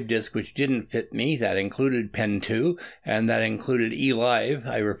via Live Disk which didn't fit me. That included Pen 2, and that included eLive.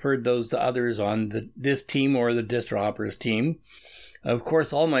 I referred those to others on this team or the DistroHoppers team. Of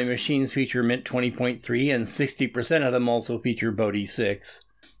course, all my machines feature Mint 20.3, and 60% of them also feature Bodhi 6.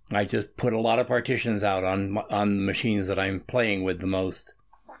 I just put a lot of partitions out on the machines that I'm playing with the most.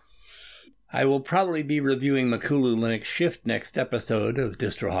 I will probably be reviewing Makulu Linux Shift next episode of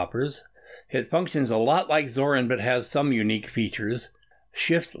DistroHoppers. It functions a lot like Zorin, but has some unique features.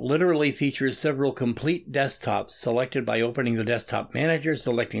 Shift literally features several complete desktops selected by opening the desktop manager,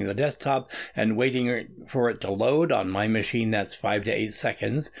 selecting the desktop, and waiting for it to load. On my machine, that's 5 to 8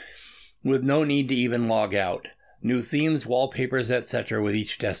 seconds, with no need to even log out. New themes, wallpapers, etc. with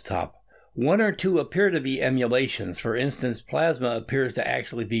each desktop. 1 or 2 appear to be emulations. For instance, Plasma appears to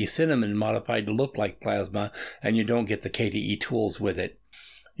actually be Cinnamon modified to look like Plasma, and you don't get the KDE tools with it.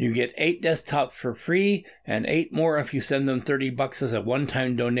 You get 8 desktops for free, and 8 more if you send them $30 as a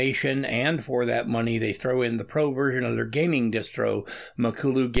one-time donation, and for that money they throw in the pro version of their gaming distro,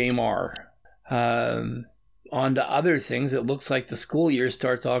 Makulu Game R. On to other things, it looks like the school year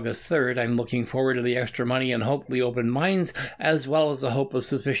starts August 3rd. I'm looking forward to the extra money and hopefully open minds, as well as the hope of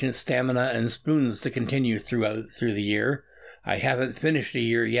sufficient stamina and spoons to continue through the year. I haven't finished a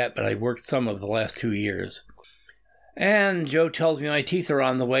year yet, but I've worked some of the last 2 years. And Joe tells me my teeth are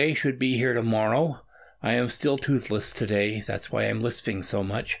on the way, should be here tomorrow. I am still toothless today, that's why I'm lisping so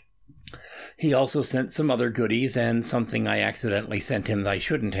much. He also sent some other goodies and something I accidentally sent him that I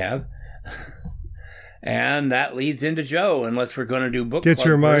shouldn't have. And that leads into Joe, unless we're going to do book club Get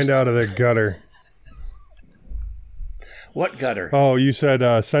your mind first. out of the gutter. What gutter? Oh, you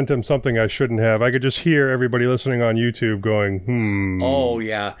said sent him something I shouldn't have. I could just hear everybody listening on YouTube going, Oh,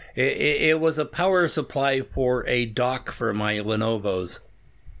 yeah. It was a power supply for a dock for my Lenovo's.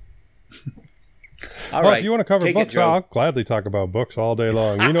 All right. If you want to cover books, I'll gladly talk about books all day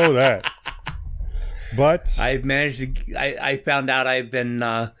long. You know that. But I've managed to. I found out I've been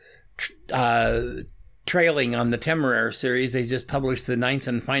trailing on the Temeraire series. They just published the 9th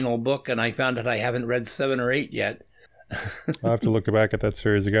and final book, and I found out I haven't read 7 or 8 yet. I'll have to look back at that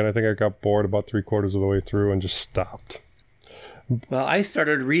series again. I think I got bored about 3/4 of the way through and just stopped. Well, I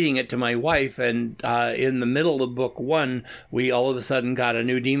started reading it to my wife, and in the middle of book 1, we all of a sudden got a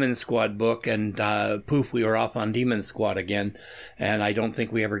new Demon Squad book, and poof, we were off on Demon Squad again. And I don't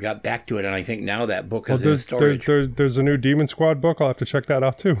think we ever got back to it, and I think now that book is in storage. There's a new Demon Squad book. I'll have to check that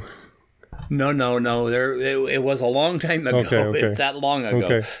out, too. No. It was a long time ago. Okay. It's that long ago.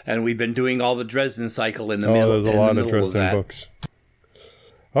 Okay. And we've been doing all the Dresden cycle in the middle. There's a lot of Dresden books.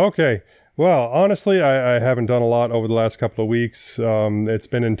 Okay. Well, honestly, I haven't done a lot over the last couple of weeks. It's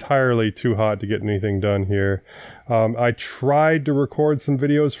been entirely too hot to get anything done here. I tried to record some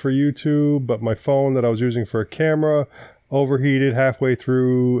videos for YouTube, but my phone that I was using for a camera overheated halfway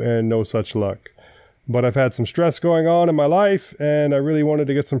through, and no such luck. But I've had some stress going on in my life, and I really wanted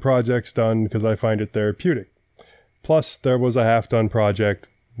to get some projects done because I find it therapeutic. Plus, there was a half-done project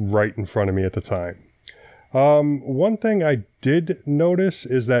right in front of me at the time. One thing I did notice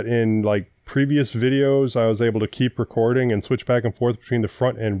is that in previous videos, I was able to keep recording and switch back and forth between the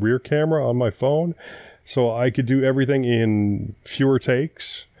front and rear camera on my phone. So I could do everything in fewer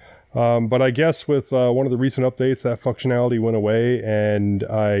takes. But I guess with one of the recent updates, that functionality went away, and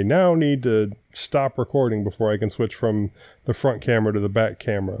I now need to stop recording before I can switch from the front camera to the back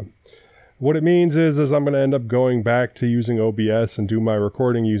camera. What it means is I'm going to end up going back to using OBS and do my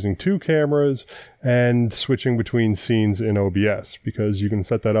recording using 2 cameras and switching between scenes in OBS, because you can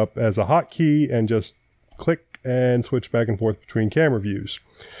set that up as a hotkey and just click and switch back and forth between camera views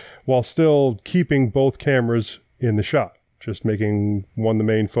while still keeping both cameras in the shot, just making one the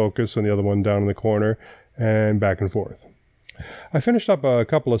main focus and the other one down in the corner and back and forth. I finished up a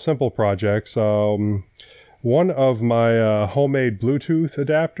couple of simple projects. One of my homemade Bluetooth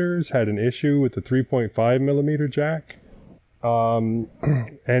adapters had an issue with the 3.5 millimeter jack and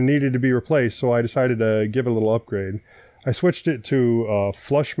needed to be replaced, so I decided to give it a little upgrade. I switched it to a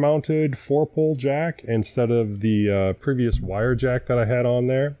flush-mounted 4-pole jack instead of the previous wire jack that I had on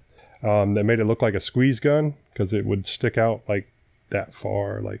there. That made it look like a squeeze gun because it would stick out that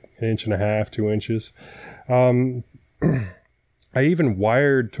far, 1.5 inches, 2 inches. I even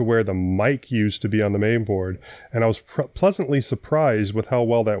wired to where the mic used to be on the main board, and I was pleasantly surprised with how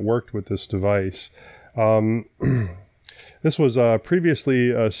well that worked with this device. This was previously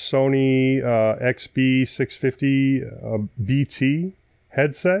a Sony XB650 BT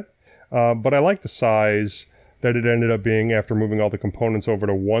headset, but I like the size that it ended up being after moving all the components over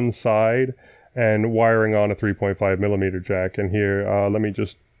to one side and wiring on a 3.5 millimeter jack. And here, let me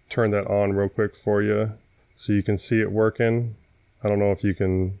just turn that on real quick for you so you can see it working. I don't know if you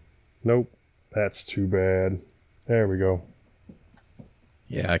can... Nope. That's too bad. There we go.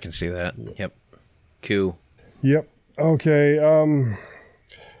 Yeah, I can see that. Yep. Cool. Yep. Okay.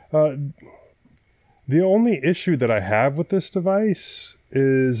 The only issue that I have with this device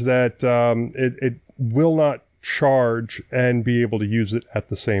is that it will not charge and be able to use it at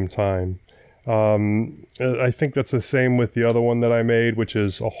the same time. I think that's the same with the other one that I made, which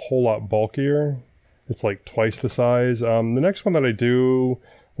is a whole lot bulkier. It's twice the size. The next one that I do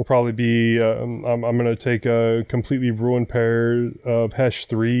will probably be, I'm going to take a completely ruined pair of Hesh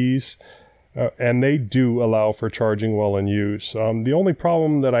 3s, and they do allow for charging while in use. The only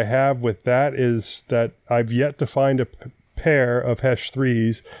problem that I have with that is that I've yet to find a pair of Hesh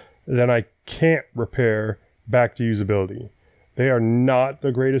 3s that I can't repair back to usability. They are not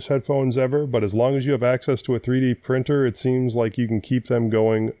the greatest headphones ever, but as long as you have access to a 3D printer, it seems like you can keep them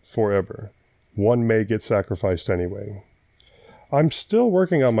going forever. One may get sacrificed anyway. I'm still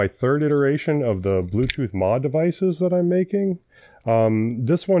working on my 3rd iteration of the Bluetooth mod devices that I'm making.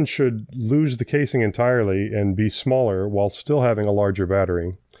 This one should lose the casing entirely and be smaller while still having a larger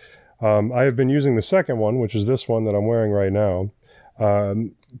battery. I have been using the second one, which is this one that I'm wearing right now,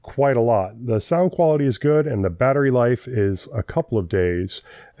 quite a lot. The sound quality is good and the battery life is a couple of days.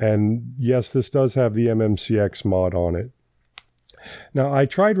 And yes, this does have the MMCX mod on it. Now, I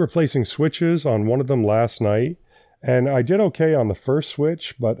tried replacing switches on one of them last night, and I did okay on the first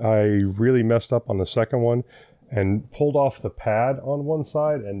switch, but I really messed up on the second one and pulled off the pad on one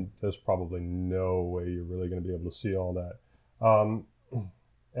side, and there's probably no way you're really going to be able to see all that.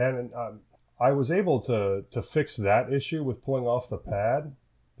 I was able to fix that issue with pulling off the pad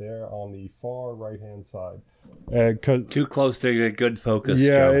there on the far right-hand side. Too close to get good focus,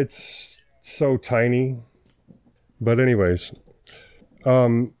 yeah, Joe. It's so tiny. But anyways...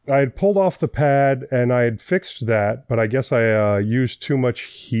 I had pulled off the pad and I had fixed that, but I guess I used too much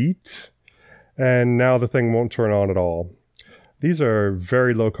heat and now the thing won't turn on at all. These are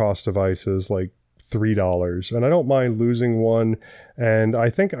very low-cost devices, like $3, and I don't mind losing one, and I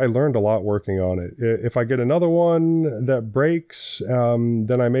think I learned a lot working on it. If I get another one that breaks,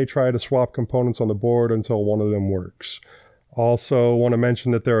 then I may try to swap components on the board until one of them works. Also want to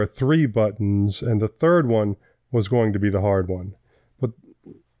mention that there are 3 buttons, and the third one was going to be the hard one. But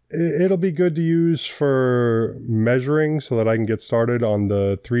it'll be good to use for measuring so that I can get started on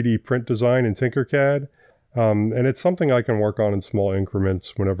the 3D print design in Tinkercad. And it's something I can work on in small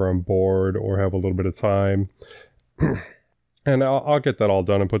increments whenever I'm bored or have a little bit of time. And I'll get that all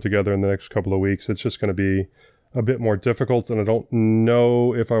done and put together in the next couple of weeks. It's just going to be a bit more difficult, and I don't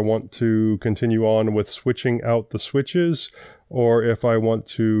know if I want to continue on with switching out the switches or if I want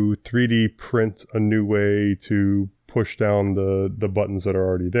to 3D print a new way to push down the buttons that are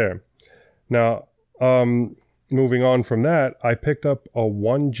already there. Now, moving on from that, I picked up a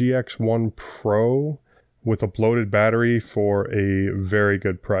One GX1 Pro with a bloated battery for a very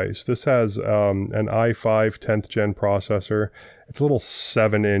good price. This has an i5 10th gen processor. It's a little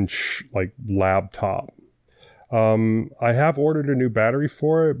 7-inch like laptop. I have ordered a new battery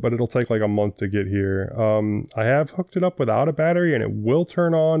for it, but it'll take like a month to get here. I have hooked it up without a battery and it will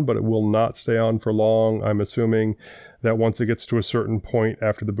turn on, but it will not stay on for long. I'm assuming that once it gets to a certain point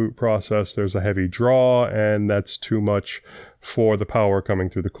after the boot process, there's a heavy draw, and that's too much for the power coming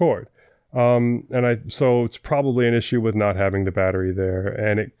through the cord. So it's probably an issue with not having the battery there,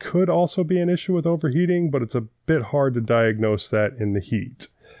 and it could also be an issue with overheating, but it's a bit hard to diagnose that in the heat.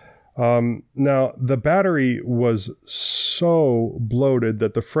 Now, the battery was so bloated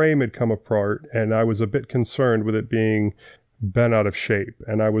that the frame had come apart, and I was a bit concerned with it being bent out of shape.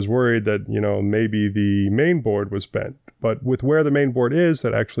 And I was worried that, maybe the main board was bent. But with where the main board is,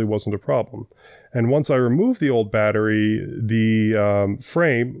 that actually wasn't a problem. And once I removed the old battery, the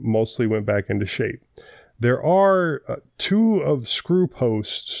frame mostly went back into shape. There are 2 of screw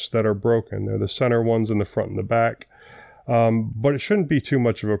posts that are broken. They're the center ones in the front and the back. But it shouldn't be too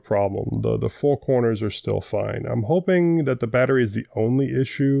much of a problem. The 4 corners are still fine. I'm hoping that the battery is the only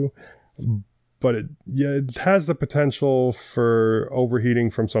issue, but it has the potential for overheating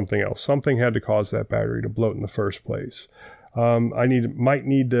from something else. Something had to cause that battery to bloat in the first place. Might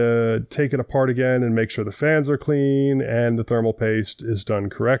need to take it apart again and make sure the fans are clean and the thermal paste is done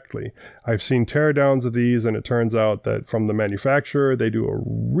correctly. I've seen teardowns of these, and it turns out that from the manufacturer, they do a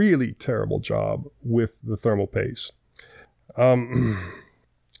really terrible job with the thermal paste.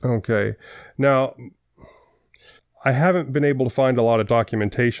 Okay. Now, I haven't been able to find a lot of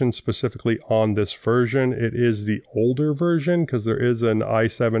documentation specifically on this version. It is the older version because there is an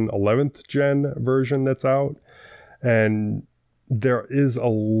i7 11th gen version that's out. And there is a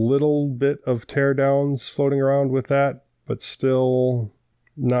little bit of teardowns floating around with that, but still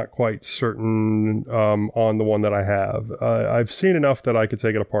not quite certain on the one that I have. I've seen enough that I could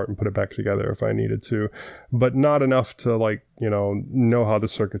take it apart and put it back together if I needed to, but not enough to know how the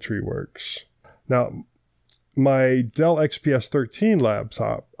circuitry works. Now, my Dell XPS 13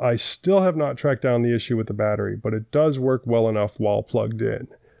 laptop, I still have not tracked down the issue with the battery, but it does work well enough while plugged in.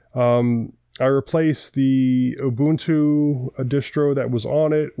 I replaced the Ubuntu distro that was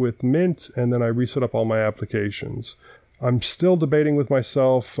on it with Mint, and then I reset up all my applications. I'm still debating with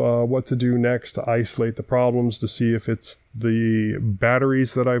myself what to do next to isolate the problems to see if it's the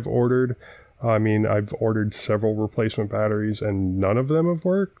batteries that I've ordered. I mean, I've ordered several replacement batteries and none of them have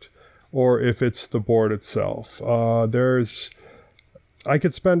worked, or if it's the board itself. I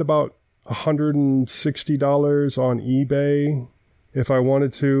could spend about $160 on eBay if I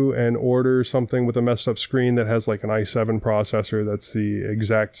wanted to and order something with a messed up screen that has like an i7 processor that's the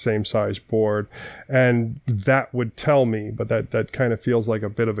exact same size board. And that would tell me, but that kind of feels like a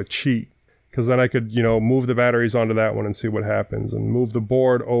bit of a cheat, because then I could, move the batteries onto that one and see what happens, and move the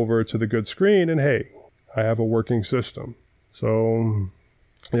board over to the good screen, and hey, I have a working system. So,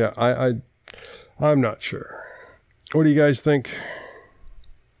 yeah, I'm not sure. What do you guys think?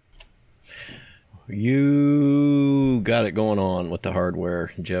 You got it going on with the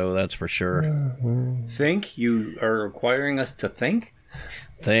hardware, Joe, that's for sure. Think? You are requiring us to think?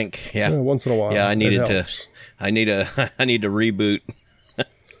 Think, yeah. Once in a while. Yeah, I need to reboot.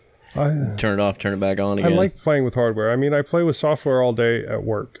 Turn it off, turn it back on again. I like playing with hardware. I mean, I play with software all day at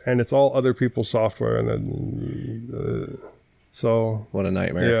work, and it's all other people's software, and then, so... What a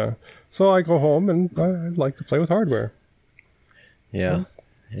nightmare. Yeah. So I go home, and I like to play with hardware. Yeah.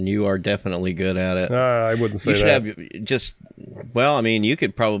 And you are definitely good at it. I wouldn't say that. You should have you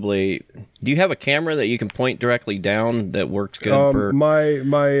could probably... Do you have a camera that you can point directly down that works good for... My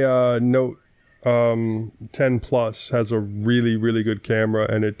Note 10 Plus has a really, really good camera,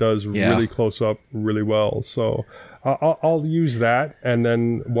 and it does really close up really well. So I'll use that. And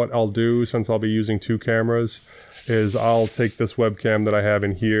then what I'll do, since I'll be using 2 cameras, is I'll take this webcam that I have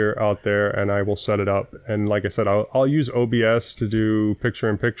in here out there, and I will set it up. And like I said, I'll use OBS to do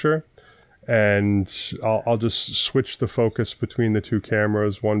picture-in-picture. And I'll just switch the focus between the 2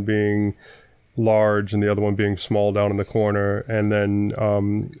 cameras, one being large and the other one being small down in the corner, and then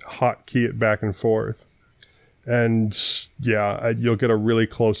hotkey it back and forth. And you'll get a really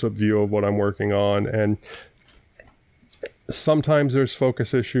close-up view of what I'm working on. And sometimes there's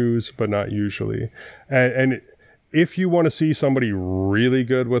focus issues, but not usually. And if you want to see somebody really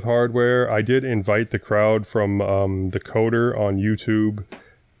good with hardware, I did invite the crowd from the Coder on YouTube,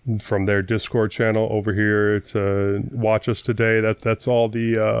 from their Discord channel over here, to watch us today. That's all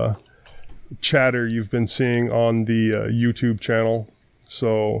the chatter you've been seeing on the YouTube channel.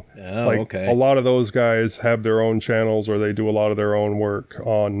 So a lot of those guys have their own channels, or they do a lot of their own work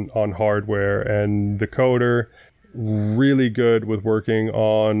on hardware. And the Coder, really good with working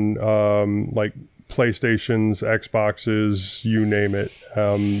on like PlayStations, Xboxes, you name it.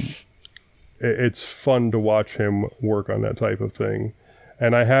 It's fun to watch him work on that type of thing.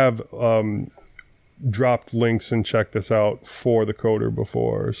 And I have dropped links and checked this out for the Coder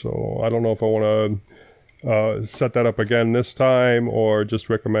before. So I don't know if I want to set that up again this time, or just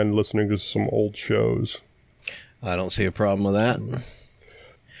recommend listening to some old shows. I don't see a problem with that.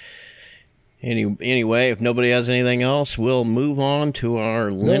 Anyway, if nobody has anything else, we'll move on to our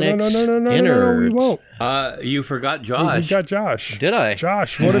Linux Innards. No, we won't. You forgot Josh. You got Josh. Did I?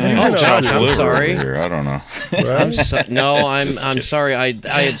 Josh, what have you been Josh, up to? I'm sorry. Here. I don't know. I'm sorry. I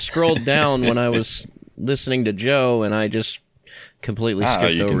had scrolled down when I was listening to Joe, and I just completely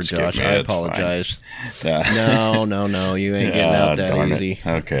skipped over Josh. I apologize. No, you ain't getting out that easy.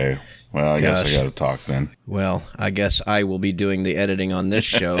 Okay. Well, I guess I got to talk then. Well, I guess I will be doing the editing on this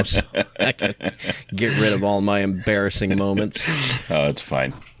show, so I can get rid of all my embarrassing moments. Oh, it's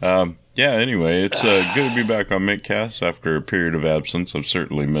fine. Anyway, it's good to be back on Midcast after a period of absence. I've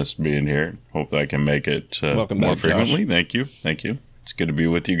certainly missed being here. Hope I can make it Welcome more back, frequently. Josh. Thank you. It's good to be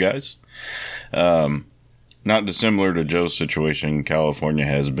with you guys. Not dissimilar to Joe's situation, California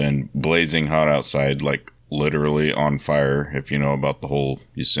has been blazing hot outside, like literally on fire, if you know about the whole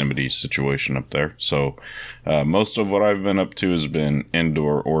Yosemite situation up there. So most of what I've been up to has been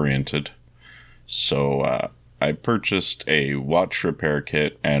indoor oriented. So I purchased a watch repair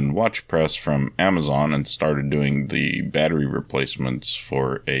kit and watch press from Amazon and started doing the battery replacements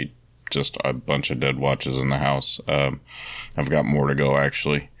for just a bunch of dead watches in the house. I've got more to go,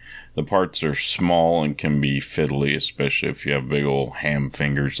 actually. The parts are small and can be fiddly, especially if you have big old ham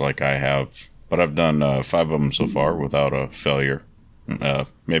fingers like I have. But I've done 5 of them so far without a failure.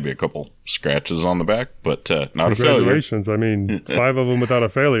 Maybe a couple scratches on the back, but not a failure. Congratulations. I mean, 5 of them without a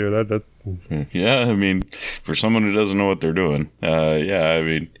failure. That. Yeah, I mean, for someone who doesn't know what they're doing, I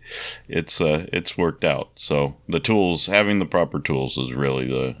mean, it's worked out. So the tools, having the proper tools is really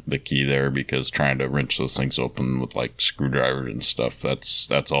the key there, because trying to wrench those things open with like screwdrivers and stuff,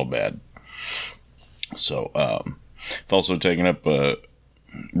 that's all bad. So I've also taken up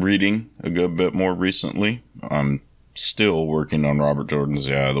reading a good bit more recently. I'm still working on Robert Jordan's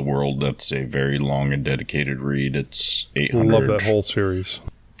The Eye of the World. That's a very long and dedicated read. It's 800. Love that whole series.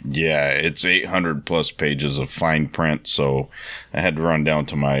 Yeah, it's 800 plus pages of fine print, so I had to run down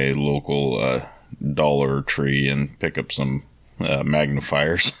to my local Dollar Tree and pick up some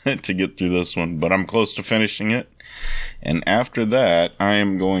magnifiers to get through this one, but I'm close to finishing it. And after that, I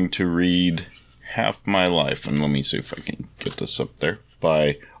am going to read Half My Life, and let me see if I can get this up there,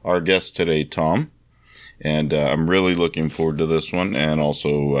 by our guest today, Tom. And I'm really looking forward to this one. And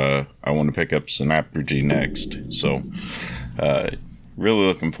also, I want to pick up Synaptergy next. So, really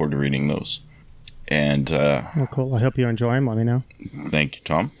looking forward to reading those. And well, cool. I hope you enjoy them. Let me know. Thank you,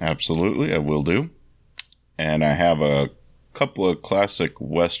 Tom. Absolutely, I will do. And I have a couple of classic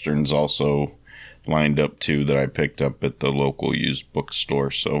Westerns also lined up, too, that I picked up at the local used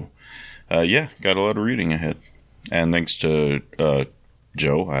bookstore. So, got a lot of reading ahead. And thanks to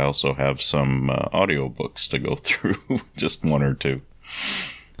Joe, I also have some audiobooks to go through, just 1 or 2.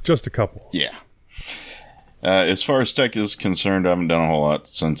 Just a couple. Yeah. As far as tech is concerned, I haven't done a whole lot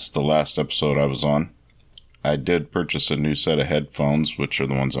since the last episode I was on. I did purchase a new set of headphones, which are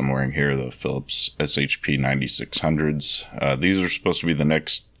the ones I'm wearing here, the Philips SHP 9600s. These are supposed to be the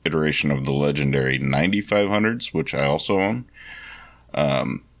next iteration of the legendary 9500s, which I also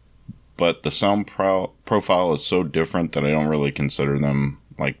own. But the sound profile is so different that I don't really consider them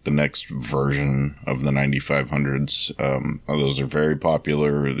like the next version of the 9500s. Those are very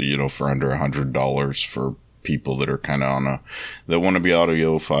popular, you know, for under $100 for people that are kind of that want to be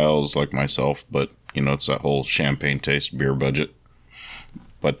audiophiles like myself, but you know, it's that whole champagne taste beer budget.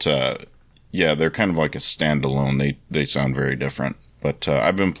 But yeah, they're kind of like a standalone. They sound very different, but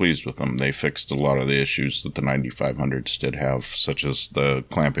I've been pleased with them. They fixed a lot of the issues that the 9500s did have, such as the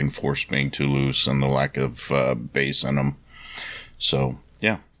clamping force being too loose and the lack of bass in them. So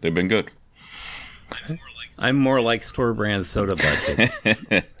yeah, they've been good. I'm more like store brand soda budget.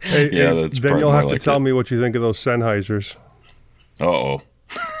 That's then you'll have to tell me what you think of those Sennheisers. Uh-oh.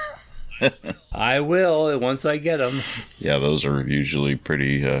 I will once I get them. Yeah, those are usually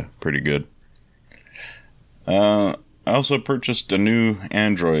pretty good. I also purchased a new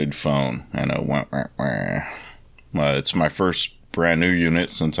Android phone, and it's my first brand new unit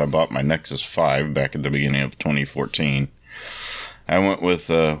since I bought my Nexus 5 back at the beginning of 2014. I went with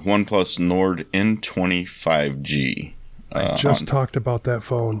OnePlus Nord N25G. I just talked about that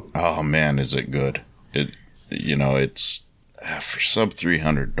phone. Oh man, is it good? It's for sub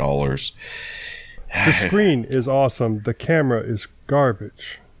 $300. The screen is awesome. The camera is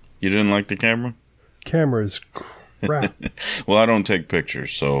garbage. You didn't like the camera? Camera is crap. Well, I don't take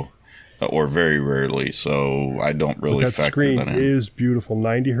pictures, so or very rarely, so I don't really factor that in. That screen is beautiful.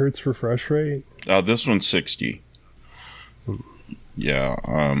 90 hertz refresh rate. This one's 60.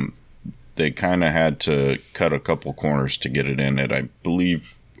 Yeah, they kind of had to cut a couple corners to get it in it. I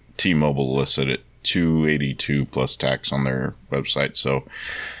believe T-Mobile listed it $282 plus tax on their website. So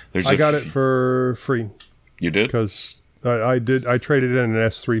I got it for free. You did? Because I did. I traded in an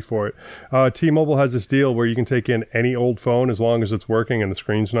S3 for it. T-Mobile has this deal where you can take in any old phone as long as it's working and the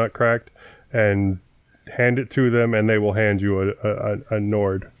screen's not cracked, and hand it to them, and they will hand you a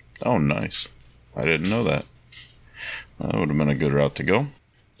Nord. Oh, nice! I didn't know that. That would have been a good route to go.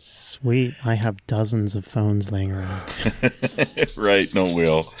 Sweet. I have dozens of phones laying around. Right, no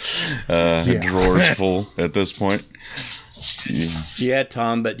wheel. Drawers full at this point. Yeah,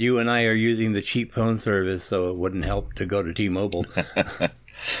 Tom, but you and I are using the cheap phone service, so it wouldn't help to go to T-Mobile.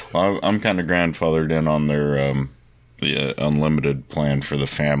 Well, I'm kind of grandfathered in on their the unlimited plan for the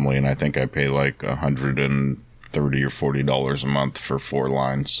family, and I think I pay like $130 or $40 a month for 4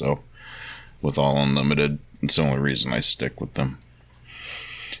 lines. So with all unlimited, it's the only reason I stick with them.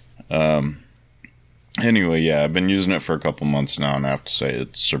 Anyway, yeah, I've been using it for a couple months now, and I have to say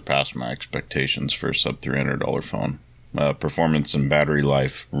it's surpassed my expectations for a sub $300 phone. Performance and battery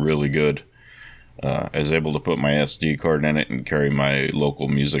life, really good. I was able to put my SD card in it and carry my local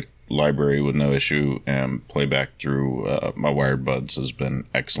music library with no issue, and playback through my wired buds has been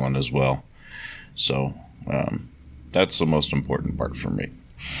excellent as well. So that's the most important part for me.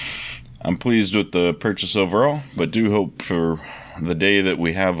 I'm pleased with the purchase overall, but do hope for the day that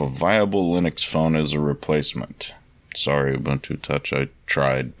we have a viable Linux phone as a replacement. Sorry, Ubuntu Touch, I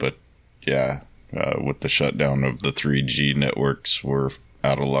tried, but yeah, with the shutdown of the 3G networks, we're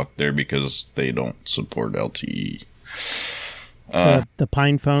out of luck there because they don't support LTE. The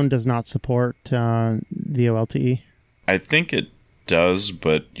Pine phone does not support VoLTE? I think it does,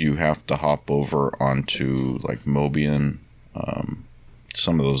 but you have to hop over onto like Mobian,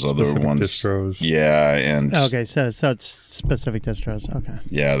 some of those specific other ones. Distros. Yeah, and okay, so it's specific distros. Okay.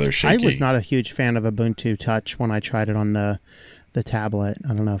 Yeah, they're shaky. I was not a huge fan of Ubuntu Touch when I tried it on the tablet.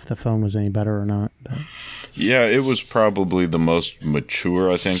 I don't know if the phone was any better or not. But. Yeah, it was probably the most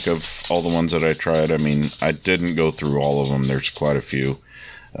mature, I think, of all the ones that I tried. I mean, I didn't go through all of them. There's quite a few.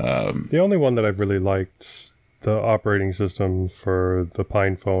 The only one that I've really liked, the operating system for the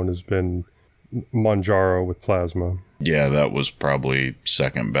Pine phone, has been Manjaro with Plasma. Yeah, that was probably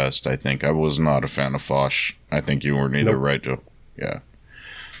second best, I think. I was not a fan of Phosh. I think you weren't either, right, Joe? Yeah.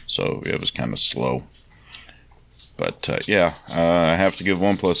 So it was kind of slow. But I have to give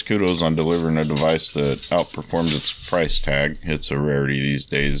OnePlus kudos on delivering a device that outperforms its price tag. It's a rarity these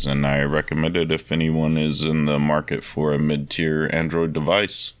days, and I recommend it if anyone is in the market for a mid-tier Android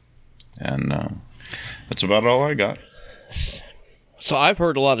device. And that's about all I got. So I've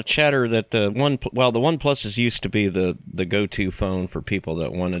heard a lot of chatter that the OnePluses used to be the go-to phone for people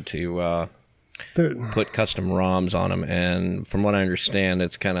that wanted to put custom ROMs on them, and from what I understand,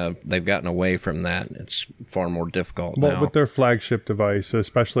 it's they've gotten away from that. It's far more difficult now. With their flagship device,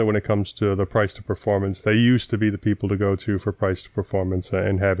 especially when it comes to the price to performance, they used to be the people to go to for price to performance,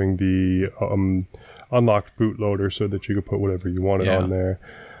 and having the unlocked bootloader so that you could put whatever you wanted on there.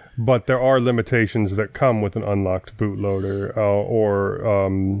 But there are limitations that come with an unlocked bootloader or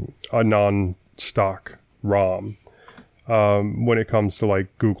a non-stock ROM. when it comes to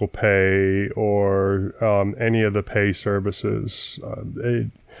like Google Pay or any of the pay services.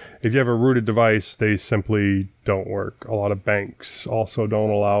 If you have a rooted device, they simply don't work. A lot of banks also don't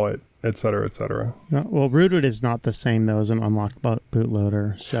allow it, et cetera, et cetera. Well, rooted is not the same, though, as an unlocked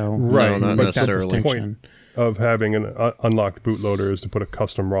bootloader. So, right, no, not but that's necessarily. the point of having an unlocked bootloader is to put a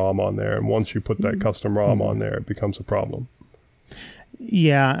custom ROM on there. And once you put that custom ROM on there, it becomes a problem.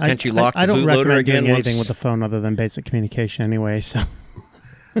 Yeah, Can't you lock I don't the bootloader recommend again doing anything once- with the phone other than basic communication anyway. So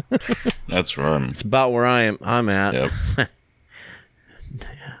That's where I'm. It's about where I'm at. Yep.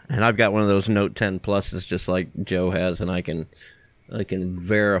 And I've got one of those Note 10 Pluses just like Joe has, and I can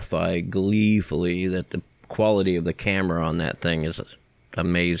verify gleefully that the quality of the camera on that thing is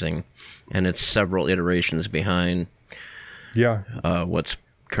amazing, and it's several iterations behind what's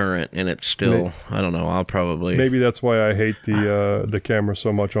current, and it's still, I don't know, I'll probably... Maybe that's why I hate the camera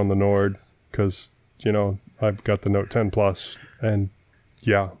so much on the Nord, because, you know, I've got the Note 10 Plus, and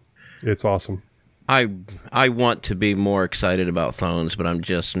yeah, it's awesome. I want to be more excited about phones, but I'm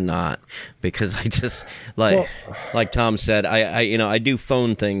just not, because I just, like Tom said, I do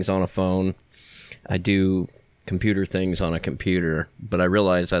phone things on a phone. I do computer things on a computer, but I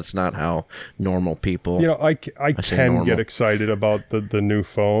realize that's not how normal people... You know, I can get excited about the new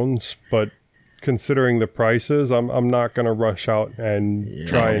phones, but considering the prices, I'm not going to rush out and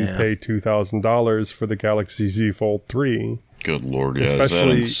try and pay $2,000 for the Galaxy Z Fold 3. Good Lord, yeah. Is that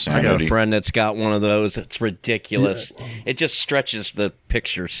Especially- insanity? I got a friend that's got one of those. It's ridiculous. Yeah. It just stretches the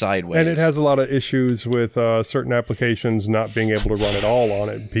picture sideways. And it has a lot of issues with certain applications not being able to run at all on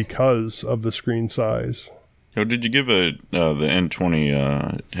it because of the screen size. Oh, did you give the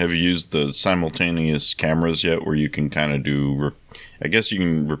N20, have you used the simultaneous cameras yet where you can kind of do, I guess you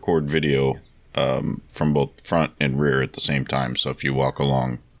can record video from both front and rear at the same time. So if you walk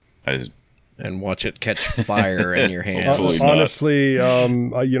along, and watch it catch fire in your hand. Honestly,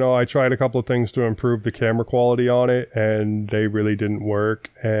 you know, I tried a couple of things to improve the camera quality on it, and they really didn't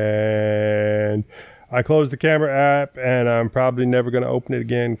work. And I closed the camera app, and I'm probably never going to open it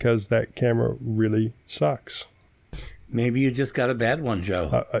again because that camera really sucks. Maybe you just got a bad one,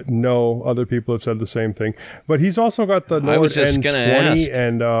 Joe. No, other people have said the same thing. But he's also got the Nord N20,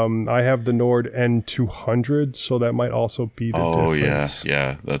 and I have the Nord N200, so that might also be the difference.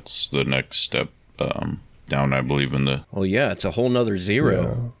 Yeah, that's the next step down, I believe, in the... Oh, yeah, it's a whole nother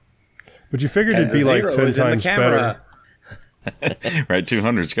zero. Yeah. But you figured it'd be like 10 times better. Right,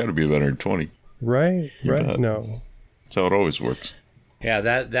 200's got to be better than 20. Right? Bet. No. That's how it always works. Yeah,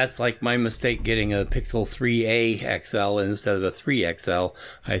 that's like my mistake getting a Pixel 3a XL instead of a 3XL.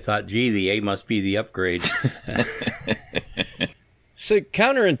 I thought, gee, the A must be the upgrade. So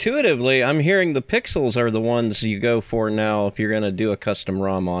counterintuitively, I'm hearing the Pixels are the ones you go for now if you're going to do a custom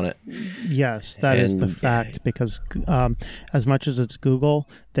ROM on it. Yes, that is the fact, because as much as it's Google,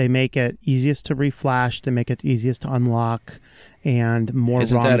 they make it easiest to reflash, they make it easiest to unlock, and more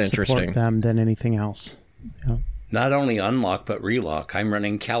ROMs support them than anything else. Yeah. Not only unlock, but relock. I'm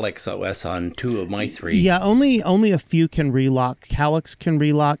running Calyx OS on 2 of my 3. Yeah, only a few can relock. Calyx can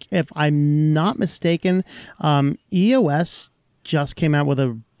relock. If I'm not mistaken, EOS just came out with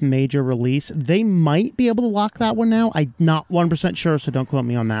a major release. They might be able to lock that one now. I'm not 1% sure, so don't quote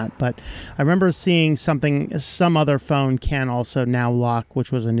me on that. But I remember seeing some other phone can also now lock,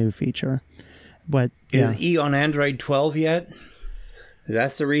 which was a new feature. But Is E on Android 12 yet?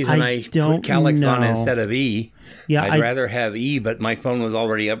 That's the reason I put Calyx on instead of E. Yeah, I'd rather have E, but my phone was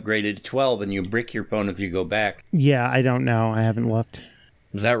already upgraded to 12, and you brick your phone if you go back. Yeah, I don't know. I haven't looked.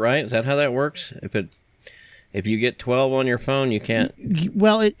 Is that right? Is that how that works? If you get 12 on your phone, you can't...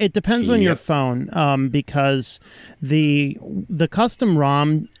 Well, it depends on your phone, because the custom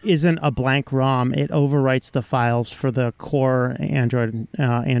ROM isn't a blank ROM. It overwrites the files for the core Android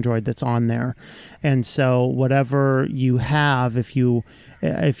that's on there. And so whatever you have, if you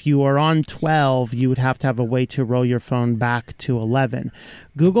are on 12, you would have to have a way to roll your phone back to 11.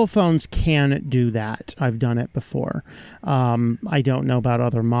 Google phones can do that. I've done it before. I don't know about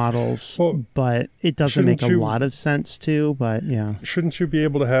other models, but it doesn't make a lot of sense to, but yeah. Shouldn't you be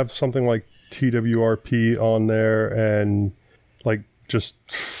able to have something like TWRP on there and like just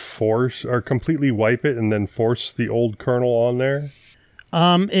force or completely wipe it and then force the old kernel on there?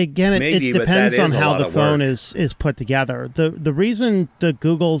 Again, it depends on how the phone is put together. The reason the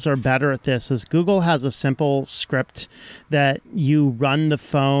Googles are better at this is Google has a simple script that you run the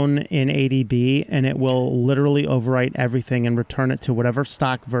phone in ADB, and it will literally overwrite everything and return it to whatever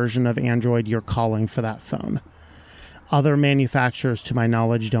stock version of Android you're calling for that phone. Other manufacturers, to my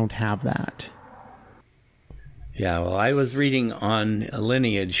knowledge, don't have that. Yeah, well, I was reading on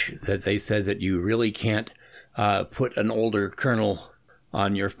Lineage that they said that you really can't put an older kernel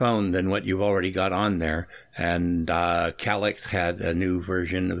on your phone than what you've already got on there. And Calyx had a new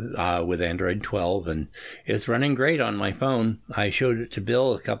version with Android 12, and it's running great on my phone. I showed it to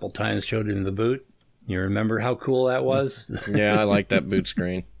Bill a couple times, showed him the boot. You remember how cool that was? Yeah, I like that boot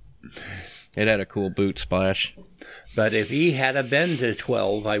screen. It had a cool boot splash. But if E had been to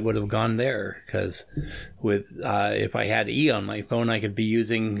 12, I would have gone there, because with if I had E on my phone, I could be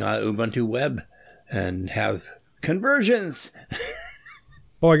using Ubuntu Web and have conversions.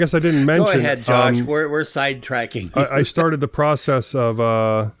 Oh, I guess I didn't mention. Go ahead, Josh. We're sidetracking. I started the process of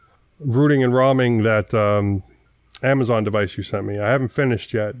rooting and ROMing that Amazon device you sent me. I haven't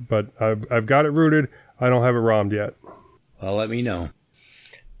finished yet, but I've got it rooted. I don't have it ROMmed yet. Well, let me know.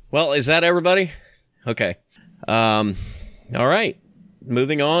 Well, is that everybody? Okay. All right.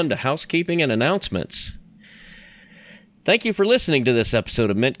 Moving on to housekeeping and announcements. Thank you for listening to this episode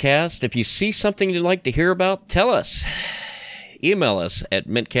of Mintcast. If you see something you'd like to hear about, tell us. Email us at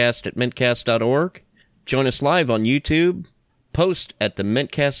mintcast@mintcast.org. Join us live on YouTube. Post at the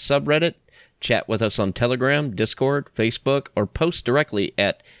Mintcast subreddit. Chat with us on Telegram, Discord, Facebook, or post directly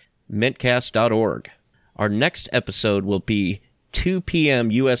at mintcast.org. Our next episode will be 2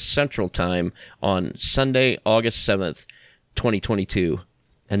 p.m. U.S. Central Time on Sunday, August 7th, 2022.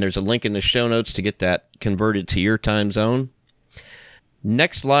 And there's a link in the show notes to get that converted to your time zone.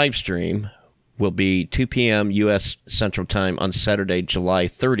 Next live stream will be 2 p.m. U.S. Central Time on Saturday, July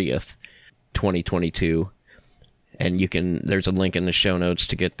 30th, 2022. And there's a link in the show notes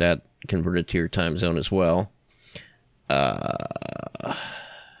to get that converted to your time zone as well.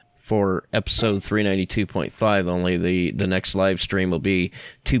 For episode 392.5 only, the next live stream will be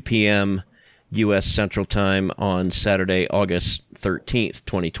 2 p.m. U.S. Central Time on Saturday, August 13th,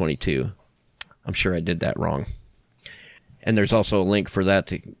 2022. I'm sure I did that wrong. And there's also a link for that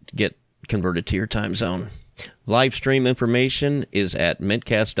to get converted to your time zone. Live stream information is at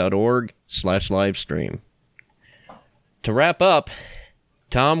mintcast.org/livestream. To wrap up,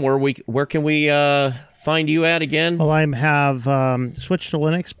 Tom, where can we find you at again? Well, I have Switch to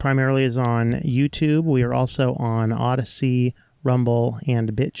Linux primarily is on YouTube. We are also on Odyssey, Rumble,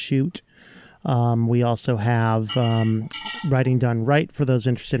 and BitChute. We also have Writing Done Right for those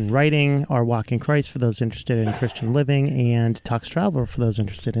interested in writing, Our Walk in Christ for those interested in Christian living, and Talks Traveler for those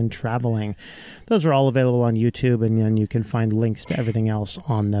interested in traveling. Those are all available on YouTube, and then you can find links to everything else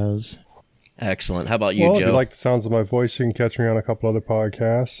on those. Excellent. How about you, Joe? If you like the sounds of my voice, you can catch me on a couple other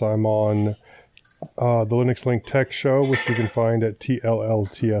podcasts. I'm on the Linux Link Tech Show, which you can find at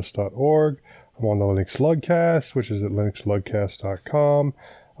tllts.org. I'm on the Linux Lugcast, which is at linuxlugcast.com.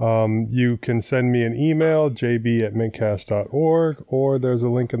 You can send me an email, jb@mintcast.org, or there's a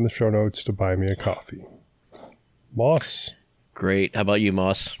link in the show notes to buy me a coffee. Moss? Great. How about you,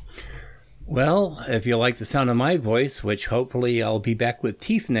 Moss? Well, if you like the sound of my voice, which hopefully I'll be back with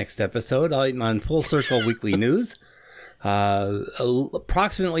teeth next episode, I'm on Full Circle Weekly News.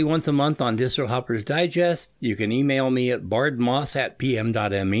 Approximately once a month on Distro Hoppers Digest. You can email me at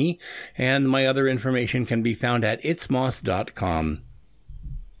bardmoss@pm.me, and my other information can be found at itsmoss.com.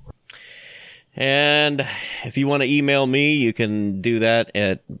 And if you want to email me, you can do that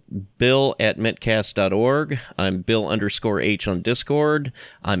at bill@mintcast.org. I'm Bill_H on Discord.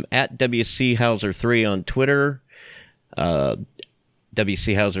 I'm at WCHauser3 on Twitter.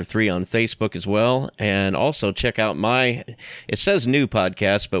 WCHauser3 on Facebook as well. And also check out it says new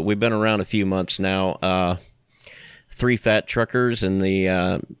podcast, but we've been around a few months now. 3 Fat Truckers, and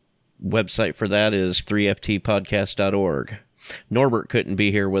the website for that is 3ftpodcast.org. Norbert couldn't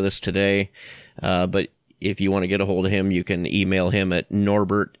be here with us today, but if you want to get a hold of him, you can email him at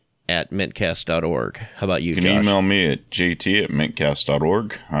norbert@mintcast.org. How about you, Josh? You can email me at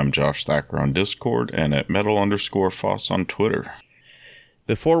jt@mintcast.org. I'm Josh Thacker on Discord, and at metal_foss on Twitter.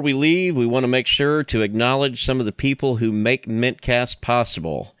 Before we leave, we want to make sure to acknowledge some of the people who make Mintcast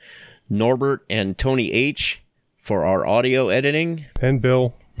possible. Norbert and Tony H. for our audio editing. And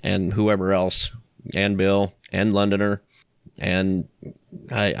Bill. And whoever else. And Bill. And Londoner. And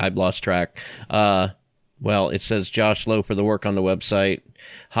I've lost track. Well, it says Josh Lowe for the work on the website.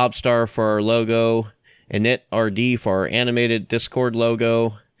 Hobstar for our logo. Init RD for our animated Discord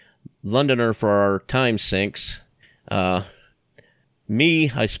logo. Londoner for our time syncs.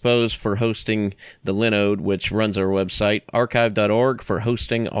 Me, I suppose, for hosting the Linode, which runs our website. Archive.org for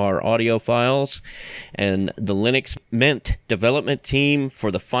hosting our audio files. And the Linux Mint development team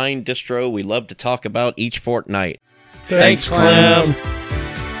for the fine distro we love to talk about each fortnight. Thanks, Clem.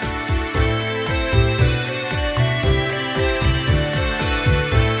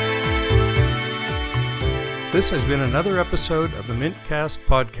 This has been another episode of the Mintcast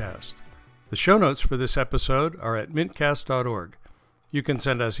podcast. The show notes for this episode are at mintcast.org. You can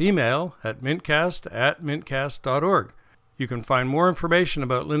send us email at mintcast@mintcast.org. You can find more information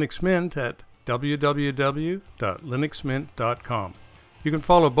about Linux Mint at www.linuxmint.com. You can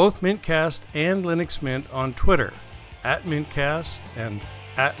follow both Mintcast and Linux Mint on Twitter at Mintcast and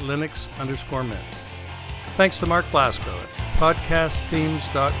at Linux_Mint. Thanks to Mark Blasco at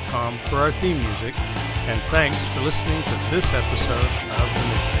podcastthemes.com for our theme music, and thanks for listening to this episode of the